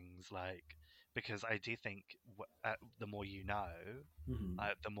loads of things, like because I do think the more you know, Hmm.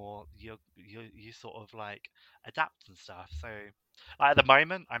 like the more you sort of like adapt and stuff. So, like at the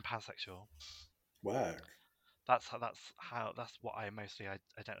moment, I'm pansexual. Work. That's what I mostly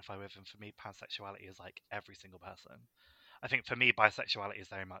identify with, and for me, pansexuality is like every single person. I think for me, bisexuality is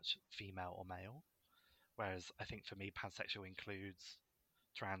very much female or male, whereas I think for me, pansexual includes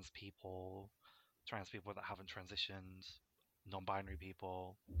trans people, trans people that haven't transitioned, non-binary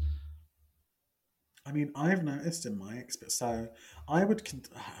people. I mean, I've noticed in my experience. So I would.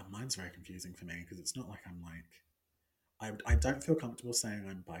 Mine's very confusing for me because it's not like I'm like. I don't feel comfortable saying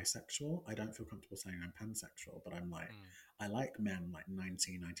I'm bisexual. I don't feel comfortable saying I'm pansexual, but I'm like, Mm, I like men like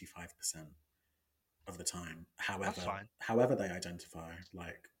 95% of the time. that's However, fine. however they identify,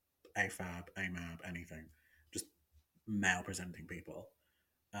 like AFAB, AMAB, anything, just male presenting people.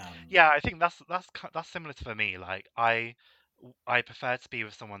 Um, Yeah, I think that's similar to for me. Like I prefer to be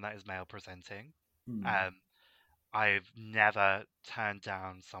with someone that is male presenting. hmm. Um, I've never turned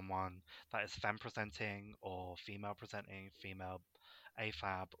down someone that is femme presenting or female presenting, female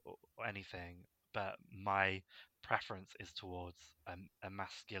AFAB or anything, but my preference is towards a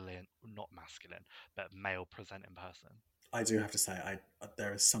masculine, not masculine, but male presenting person. I do have to say, I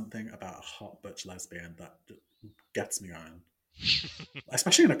there is something about a hot butch lesbian that gets me going,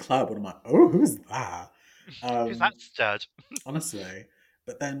 especially in a club when I'm like, oh, who's that? Who's that Um, stud? honestly,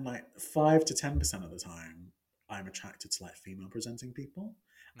 but then like 5 to 10% of the time, I'm attracted to like female presenting people,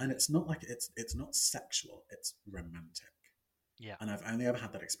 and Mm, it's not like it's not sexual; it's romantic. yeah. And I've only ever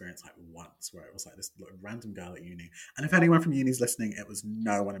had that experience like once, where it was like this random girl at uni. And if anyone from uni is listening, it was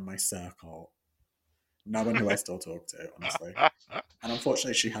no one in my circle, no one who I still talk to, honestly. And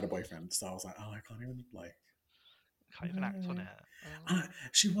unfortunately, she had a boyfriend, so I was like, oh, I can't even like. Can't even act on No. it. And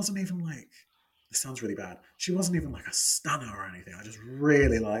she wasn't even like. This sounds really bad. She wasn't even like a stunner or anything. I just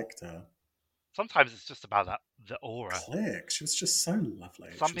really liked her. Sometimes it's just about the aura. Click. She was just so lovely.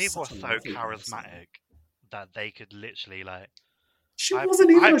 Some She was people are such a so lovely person. charismatic that they could literally like. She I've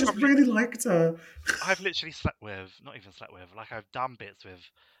wasn't even. I I've just probably really liked her. I've literally slept with, not even slept with, like I've done bits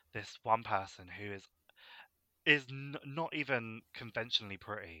with this one person who is not even conventionally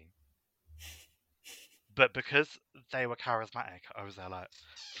pretty, But because they were charismatic, I was there like,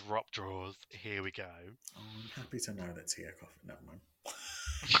 drop drawers, here we go. Oh, I'm happy to know that Tia Coffin. Never mind.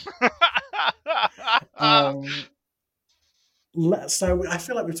 Oh, So I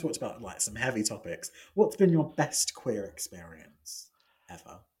feel like we've talked about like some heavy topics. What's been your best queer experience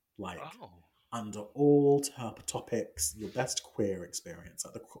ever? Like under all topics, your best queer experience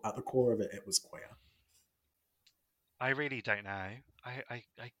at the core of it, it was queer. I really don't know. I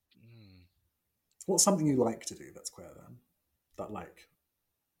What's something you like to do that's queer then? That like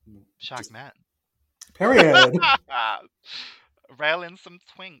shag just men. period. Rail in some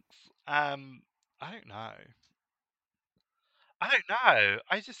twinks. I don't know. I don't know.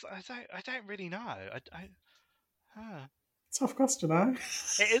 I don't really know. Huh. Tough question, eh?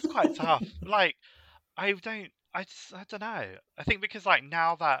 It is quite tough. Like, I don't know. I think because like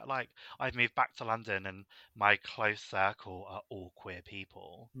now that like I've moved back to London and my close circle are all queer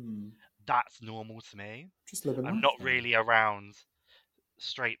people, that's normal to me. Just living I'm life not though. really around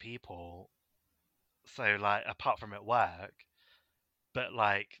straight people, so like apart from at work, but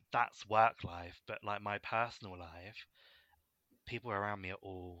like that's work life. But like my personal life, people around me are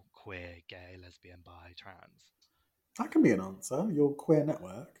all queer, gay, lesbian, bi, trans. That can be an answer. Your queer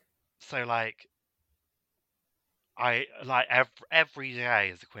network. So like I like every day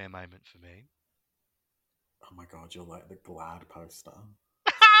is a queer moment for me. Oh my god, you're like the glad poster.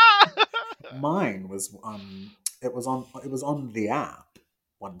 Mine was it was on the app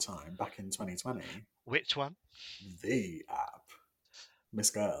one time back in 2020. Which one? The app. Miss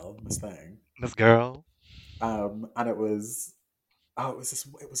Thing. This girl. And it was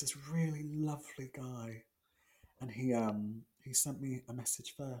this really lovely guy. And he sent me a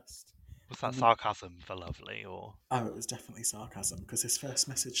message first. Was that And then sarcasm for lovely or oh, it was definitely sarcasm because his first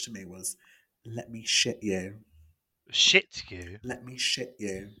message to me was, "Let me shit you. shit you? Let me shit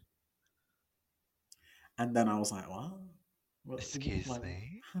you." And then I was like, "What? Excuse Like,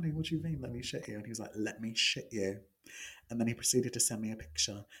 me? honey, what do you mean? Let me shit you?" And he was like, "Let me shit you." And then he proceeded to send me a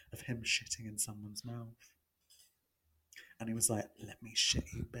picture of him shitting in someone's mouth. And he was like, "Let me shit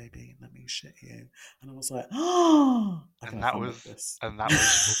you, baby. Let me shit you." And I was like, "Oh, I can And have that fun was with this." and that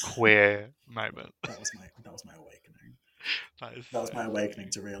was your queer Yeah, moment. that was my awakening. That is That so was my awakening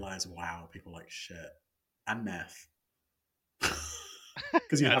funny. to realize, wow, people like shit and meth.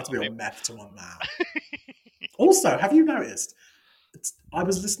 Because you Yeah, a have lot to of be on people. meth to want that. Also, have you noticed? I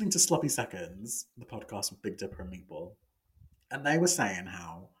was listening to Sloppy Seconds, the podcast with Big Dipper and Meatball, and they were saying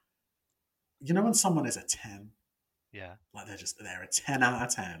how when someone is a 10, Yeah. like they're a 10 out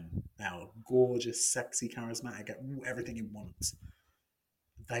of 10. They're gorgeous, sexy, charismatic, everything you want.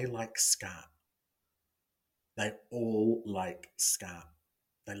 They like scat. They all like scat.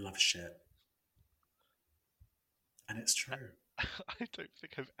 They love shit. And it's true. I don't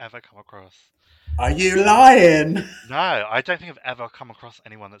think I've ever come across. Are you lying? No, I don't think I've ever come across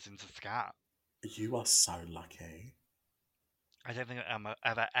anyone that's into scat. You are so lucky. I don't think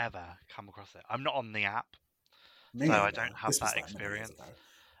I've ever come across it. I'm not on the app, so Me I either. don't have This was that like many years ago.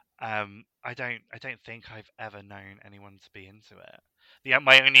 experience. I don't think I've ever known anyone to be into it.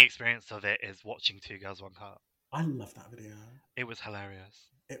 My only experience of it is watching Two Girls One Cup. I love that video. It was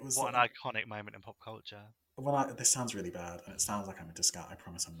hilarious. It was What an iconic moment in pop culture. this sounds really bad, and it sounds like I'm into scat. I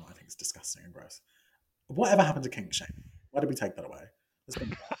promise I'm not. I think it's disgusting and gross. Whatever happened to kink shame? Why did we take that away? Let's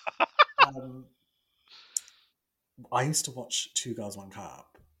bring it back. I used to watch Two Girls One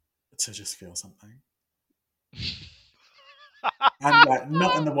Cup to just feel something, and like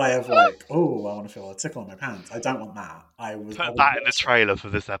not in the way of like, oh, I want to feel a tickle in my pants. I don't want that. I Put would that in the watch trailer for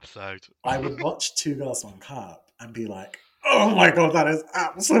this episode. I would watch Two Girls One Cup and be like, oh my god, that is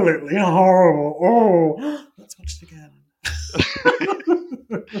absolutely horrible. Oh, let's watch it again.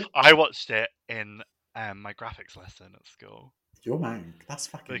 I watched it in my graphics lesson at school You're mank. That's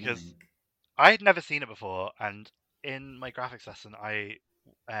fucking because mank. I had never seen it before, and in my graphics lesson,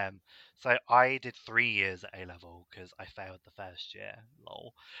 so I did 3 years at A level because I failed the first year,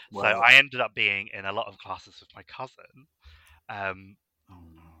 lol. So Well, I ended up being in a lot of classes with my cousin, um, oh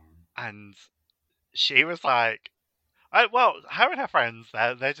no. and she was like, well, her and her friends,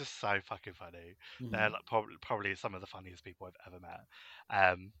 they're just so fucking funny. They're Mm. like probably some of the funniest people I've ever met.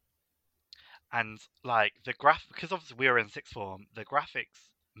 Um, and like the graph, because obviously we were in sixth form, the graphics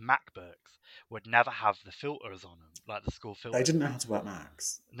MacBooks would never have the filters on them, like the school They filters. didn't know how to work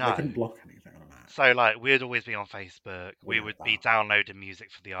Macs. They No. couldn't block anything on a Mac. So like we'd always be on Facebook. We We had would be that. downloading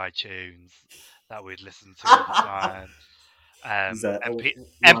music for the iTunes that we'd listen to all the time. Is that LimeWire?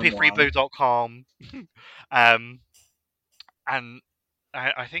 MP3blue.com. um, and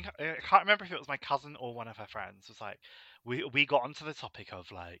I think I can't remember if it was my cousin or one of her friends was like, we got onto the topic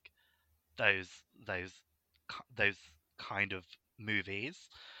of like those those those kind of movies.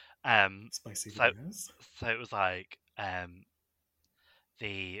 Um, Spicy so videos. so it was like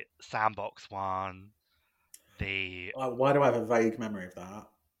the Sandbox one, the Why do I have a vague memory of that?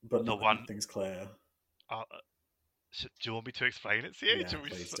 But the one. nothing's clear. Uh, do you want me to explain it to you? Yeah,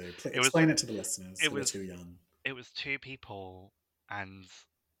 please do. It was Explain it to the listeners it who are was too young. it was two people, and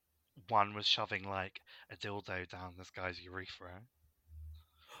one was shoving like a dildo down this guy's urethra.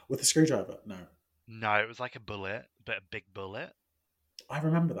 With a screwdriver? No. No, it was like a bullet, but a big bullet. I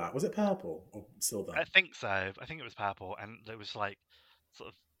remember that. Was it purple or silver? I think so. I think it was purple, and it was like sort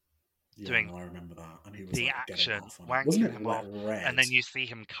of Yeah, doing no, I remember that. And he was the like getting action, off on it. Wasn't wanking it him wet off, and red? then you see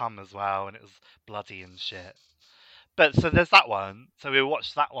him come as well, and it was bloody and shit. But so there's that one. So we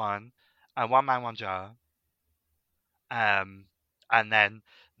watched that one, and One Man One Jar. And then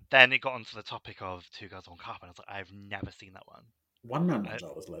it got onto the topic of Two Girls One Cup, and I was like, I've never seen that one. One Man, One Uh,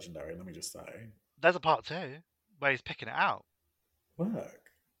 Jar was legendary, let me just say. there's a part two where he's picking it out. Work.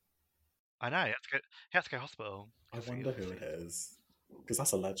 I know. He had to go hospital I because wonder who it is. Because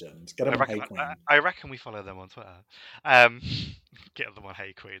that's a legend. Get him I on reckon. Hey Queen. I reckon we follow them on Twitter. Um, get them on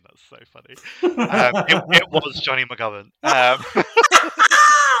Hey Queen. That's so funny. It was Johnny McGovern.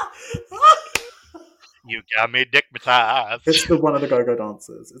 You got me dickmatized. It's the one of the go-go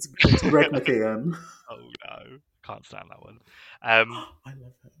dancers. It's Greg McKeon. Oh no, can't stand that one. I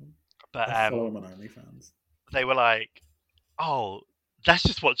love him. But I follow him on OnlyFans. they were like, "Oh, let's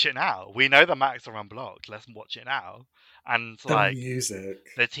just watch it now. We know the Macs are unblocked. Let's watch it now." And The like, music.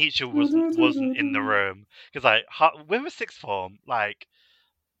 the teacher wasn't in the room because like when we're sixth form, like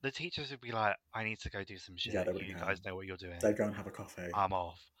the teachers would be like, "I need to go do some shit. Yeah, they wouldn't You care. guys know what you're doing. They'd go and have a coffee. I'm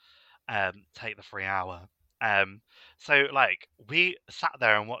off. Take the 3 hour." So like we sat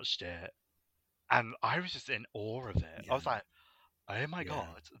there and watched it, and I was just in awe of it. I was Yeah. like, "Oh my Yeah.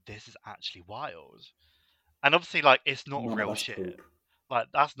 god, this is actually wild." And obviously, like, it's not Mama, real that's shit. poop. Like,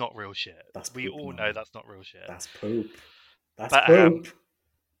 that's not real shit. That's We poop, all know Mama. that's not real shit. That's poop. That's But poop.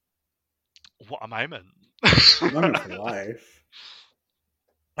 what a moment! Moment for life.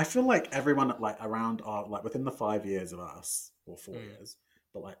 I feel like everyone like around our like within the 5 years of us, or 4 years,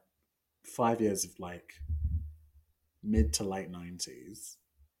 but like 5 years of like mid to late 90s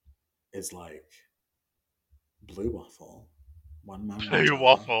is like Blue Waffle. One Man, One Blue Jar.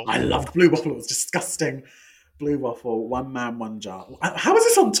 waffle. I loved Blue Waffle. It was disgusting. Blue Waffle, One Man, One Jar. How is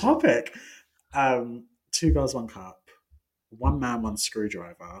this on topic? Two Girls, One Cup. One Man, One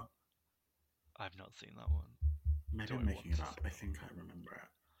Screwdriver. I've not seen that one. Maybe Do I'm I want making it to up. see I that think one? I remember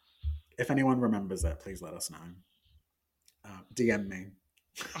it. If anyone remembers it, please let us know. DM me.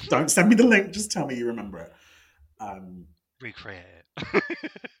 Don't send me the link. Just tell me you remember it. Recreate it.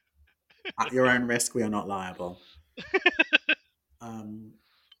 At your own risk, we are not liable.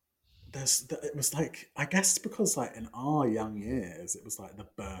 It was like, I guess because like in our young years, it was like the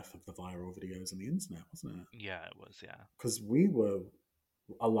birth of the viral videos on the internet, wasn't it? Yeah, it was. Yeah. Because we were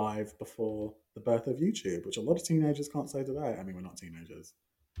alive before the birth of YouTube, which a lot of teenagers can't say today. I mean, we're not teenagers.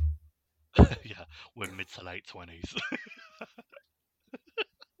 Yeah, we're mid to late 20s.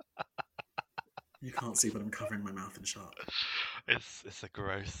 You can't see, but I'm covering my mouth in sharp. It's a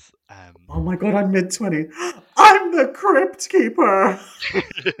gross. Oh my god, I'm mid 20. I'm the crypt keeper.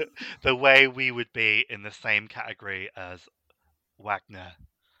 The way we would be in the same category as Wagner.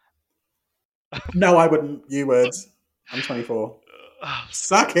 No, I wouldn't. You would. I'm 24. Oh,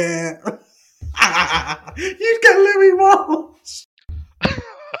 Suck it. You'd get Louis Walsh.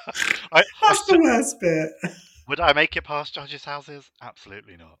 I That's the worst bit. would I make it past judges' houses?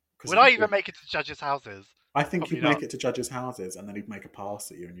 Absolutely not. Because Would I even make it to judges' houses? I think Probably you'd not. make it to judges' houses, and then he'd make a pass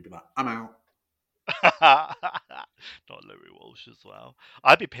at you, and you'd be like, "I'm out." Not Louis Walsh as well.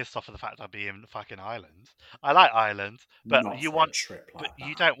 I'd be pissed off at the fact I'd be in fucking Ireland. I like Ireland, but Not you for a want, trip but like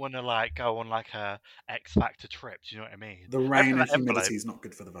you that. don't want to like go on like a X Factor trip. Do you know what I mean? The rain Open and that envelope humidity is not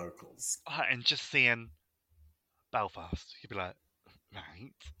good for the vocals. and just seeing Belfast, you'd be like,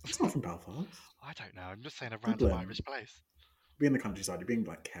 mate, It's not from Belfast. I don't know. I'm just saying a random Dublin. Irish place. Be in the countryside. You're being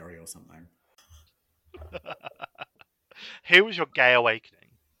like Kerry or something. Who was your gay awakening?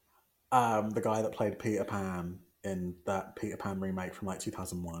 The guy that played Peter Pan in that Peter Pan remake from like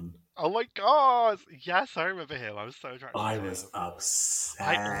 2001. Oh my god! Yes, I remember him. I was so attracted I to was him. obsessed.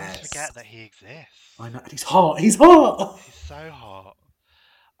 I always forget that he exists. I know, and he's hot. He's hot. He's so hot.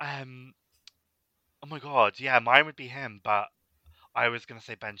 Oh my god, yeah, mine would be him, but I was gonna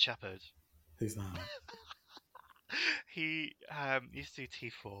say Ben Shepherd. Who's that? He used to do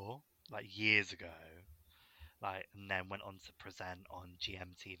T4 like years ago, like, and then went on to present on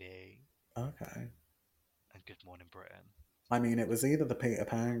GMTV Okay. and Good Morning Britain. I mean, it was either the Peter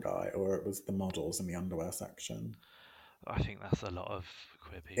Pan guy or it was the models in the underwear section. I think that's a lot of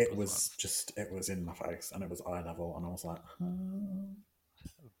queer It people's was ones. just, it was in my face and it was eye level. And I was like,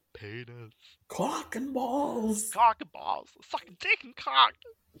 Penis. cock and balls. Cock and balls. Sucking dick and cock.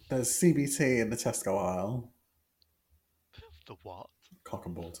 There's CBT in the Tesco aisle. The what? Cock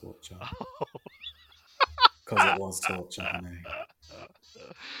and ball torture. Oh. Because it was torture, honey.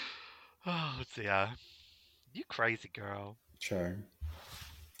 Oh dear. You crazy girl. True.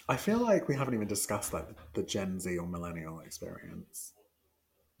 I feel like we haven't even discussed like the Gen Z or millennial experience.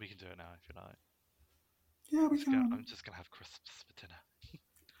 We can do it now if you like. Yeah, we can. I'm just gonna have crisps for dinner.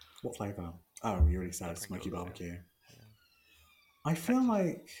 What flavour? Oh, you already said smoky Pringles, yeah. barbecue. Yeah. I feel Texas.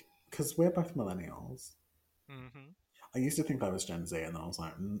 like, because we're both millennials, Mm-hmm. I used to think I was Gen Z, and then I was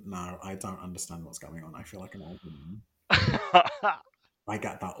like, no, I don't understand what's going on. I feel like an old woman. I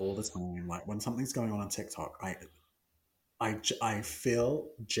get that all the time. Like when something's going on TikTok, I feel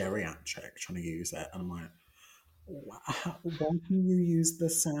geriatric trying to use it, and I'm like, why can you use the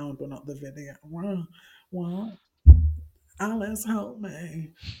sound but not the video? What? Alice, help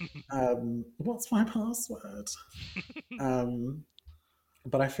me. What's my password? Um,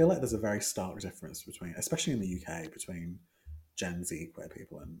 but I feel like there's a very stark difference between, especially in the UK, between Gen Z queer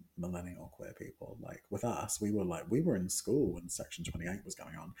people and millennial queer people. Like with us, we were in school when Section 28 was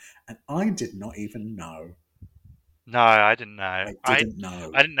going on, and I did not even know. No, I didn't know. I I didn't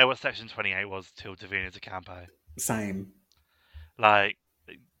know. I didn't know what Section 28 was till Davina de Campo. Same. Like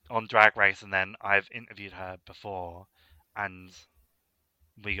on Drag Race, and then I've interviewed her before, and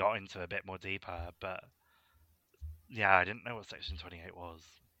we got into a bit more deeper. But yeah, I didn't know what Section 28 was.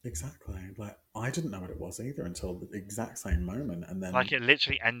 Exactly. Like I didn't know what it was either until the exact same moment, and Like then it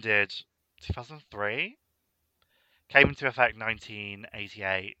literally ended 2003, came into effect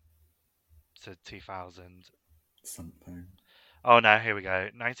 1988 to 2000. something. Oh no, here we go.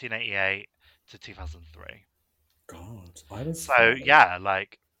 1988 to 2003. God, I was So 5. yeah,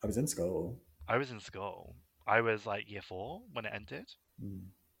 like I was in school. I was in school. I was like year 4 when it ended.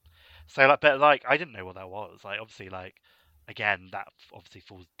 Mm. So like, but like I didn't know what that was. Like obviously, like again, that obviously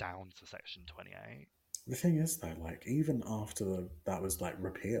falls down to Section 28. The thing is, though, like even after that was like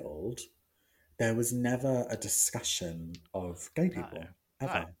repealed, there was never a discussion of gay No, people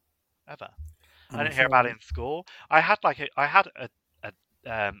no, ever, ever. I and I didn't hear feel about it like, in school. I had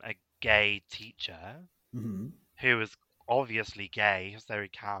a gay teacher mm-hmm, who was obviously gay. He was very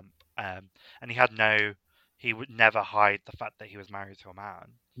camp, and he would never hide the fact that he was married to a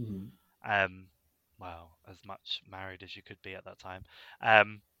man. mm-hmm, Um, well, as much married as you could be at that time.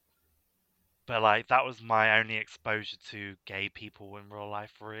 Um, but like that was my only exposure to gay people in real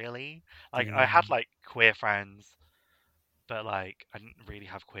life, really. Like I yeah, had like queer friends, but like I didn't really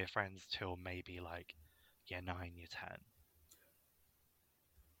have queer friends till maybe like year 9, year 10.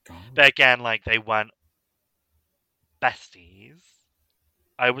 But God, again, like they weren't besties.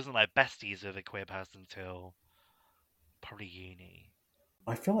 I wasn't like besties with a queer person till probably uni.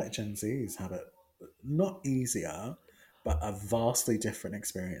 I feel like Gen Zs have it not easier, but a vastly different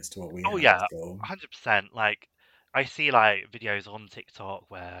experience to what we Oh had at yeah, school. 100%. Like I see like videos on TikTok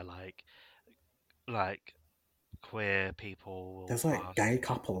where like queer people There's will like gay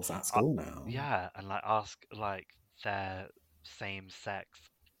couples at school now. yeah, and like ask like their same sex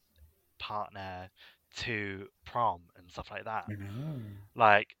partner to prom and stuff like that. I know.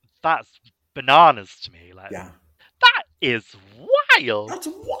 Like that's bananas to me. Like Yeah, that is wild. that's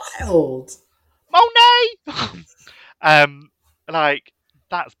wild. Monet. um, like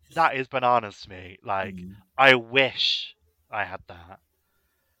that is bananas to me. Like Mm, I wish I had that.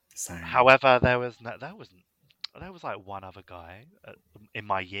 same. However, there was like one other guy in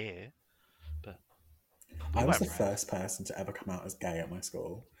my year, but we I was weren't the friends. first person to ever come out as gay at my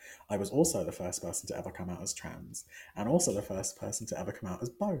school. I was also the first person to ever come out as trans, and also the first person to ever come out as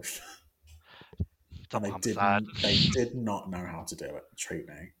both. And I'm sad. they did not know how to do it. Treat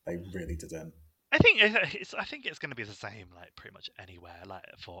me. They really didn't. I think it's going to be the same like pretty much anywhere like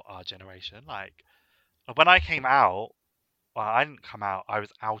for our generation. Like when I came out, well, I didn't come out. I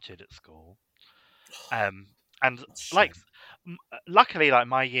was outed at school. Um, and That's like, shit. luckily, like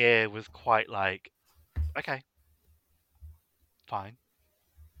my year was quite like, okay, fine,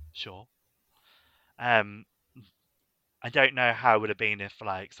 sure. Um, I don't know how it would have been if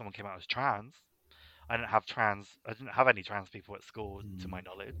like someone came out as trans. I didn't have any trans people at school to my Mm.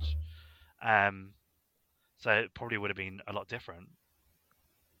 knowledge. Um, so it probably would have been a lot different.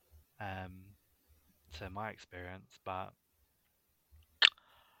 Um, to my experience, but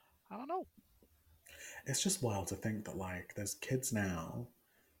I don't know. It's just wild to think that like there's kids now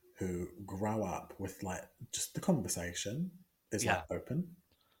who grow up with like just the conversation is like open.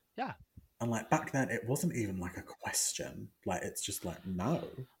 Yeah. And like back then, it wasn't even like a question. Like it's just like no.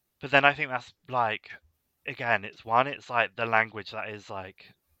 But then I think that's like, again, it's like the language that is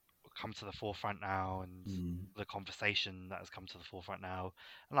like come to the forefront now, and the conversation that has come to the forefront now.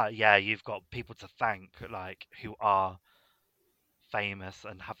 And like, yeah, you've got people to thank, like, who are famous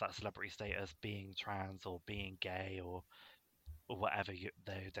and have that celebrity status, being trans or being gay or whatever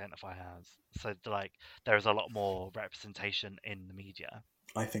they identify as. So like, there is a lot more representation in the media.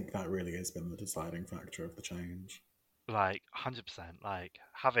 I think that really has been the deciding factor of the change. Like 100%. Like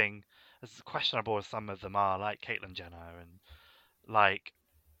having, as questionable as some of them are, like Caitlyn Jenner and like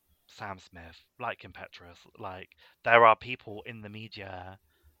Sam Smith, like Kim Petras, like there are people in the media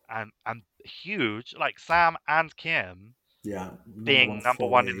and huge, like Sam and Kim Yeah, number one being for number 4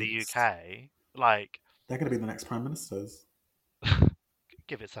 one in the weeks. UK. Like They're going to be the next prime ministers.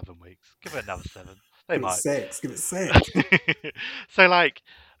 give it 7 weeks, give it another 7. They Give it might. 6. Give it 6. So like,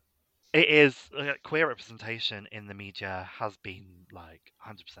 it is queer representation in the media has been like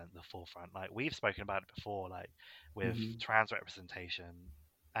 100% the forefront. Like we've spoken about it before, like with trans representation,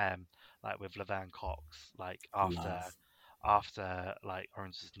 like with Laverne Cox. Like after like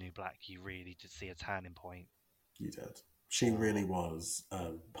Orange Is the New Black, you really did see a turning point. You did. She really was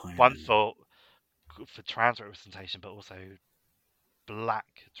a pioneer. One for trans representation, but also black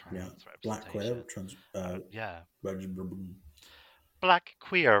trans representation. Black queer trans. Black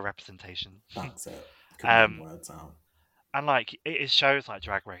queer representation. That's it. Couldn't get words out. And like it shows like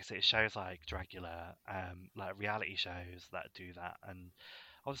Drag Race, it shows like Dragula, like reality shows that do that, and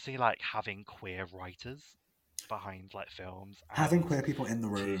obviously like having queer writers behind like films, having queer people in the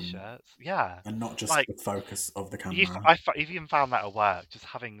room, t-shirts, and not just like the focus of the camera. You've even found that at work, just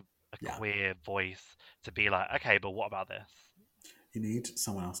having a queer voice to be like, okay, but what about this? You need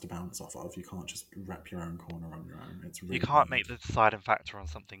someone else to bounce off of. You can't just rep your own corner on your own. It's really you can't make the deciding factor on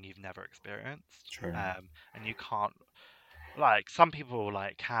something you've never experienced. True. And you can't. Like some people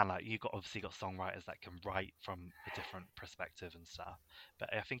like can, like you obviously got songwriters that can write from a different perspective and stuff,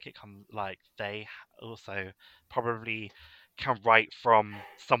 but I think it comes like they also probably can write from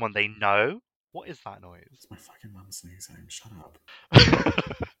someone they know. What is that noise? It's my fucking mum sneezing. Shut up.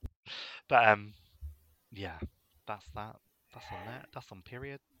 But yeah, that's that. That's on that. That's on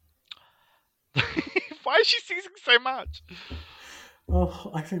period. Why is she sneezing so much?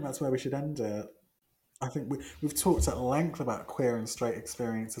 Oh, I think that's where we should end it. I think we've talked at length about queer and straight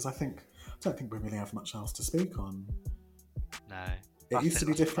experiences. I don't think we really have much else to speak on. No. It used to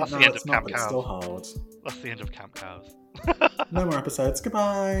be different, now it's not, but it's still hard. That's the end of Camp Cows. No more episodes.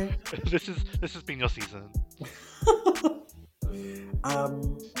 Goodbye. This has been your season.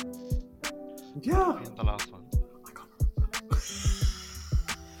 Yeah. The last one. I can't remember.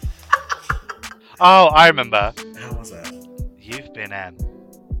 Oh, I remember. How was it? You've been M.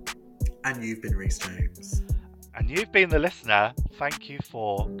 And you've been Reese James. And you've been the listener. Thank you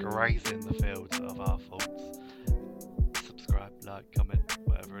for grazing the fields of our thoughts. Subscribe, like, comment,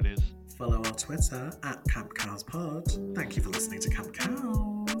 whatever it is. Follow our Twitter at Camp Cows Pod. Thank you for listening to Camp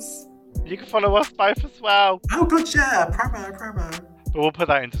Cows. You can follow us both as well. Oh, good, yeah. Promo. But we'll put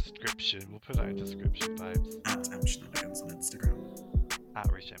that in description. Babes. At Shenanigans on Instagram.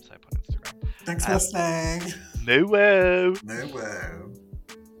 At Reese James Hope on Instagram. Thanks for listening. No. No.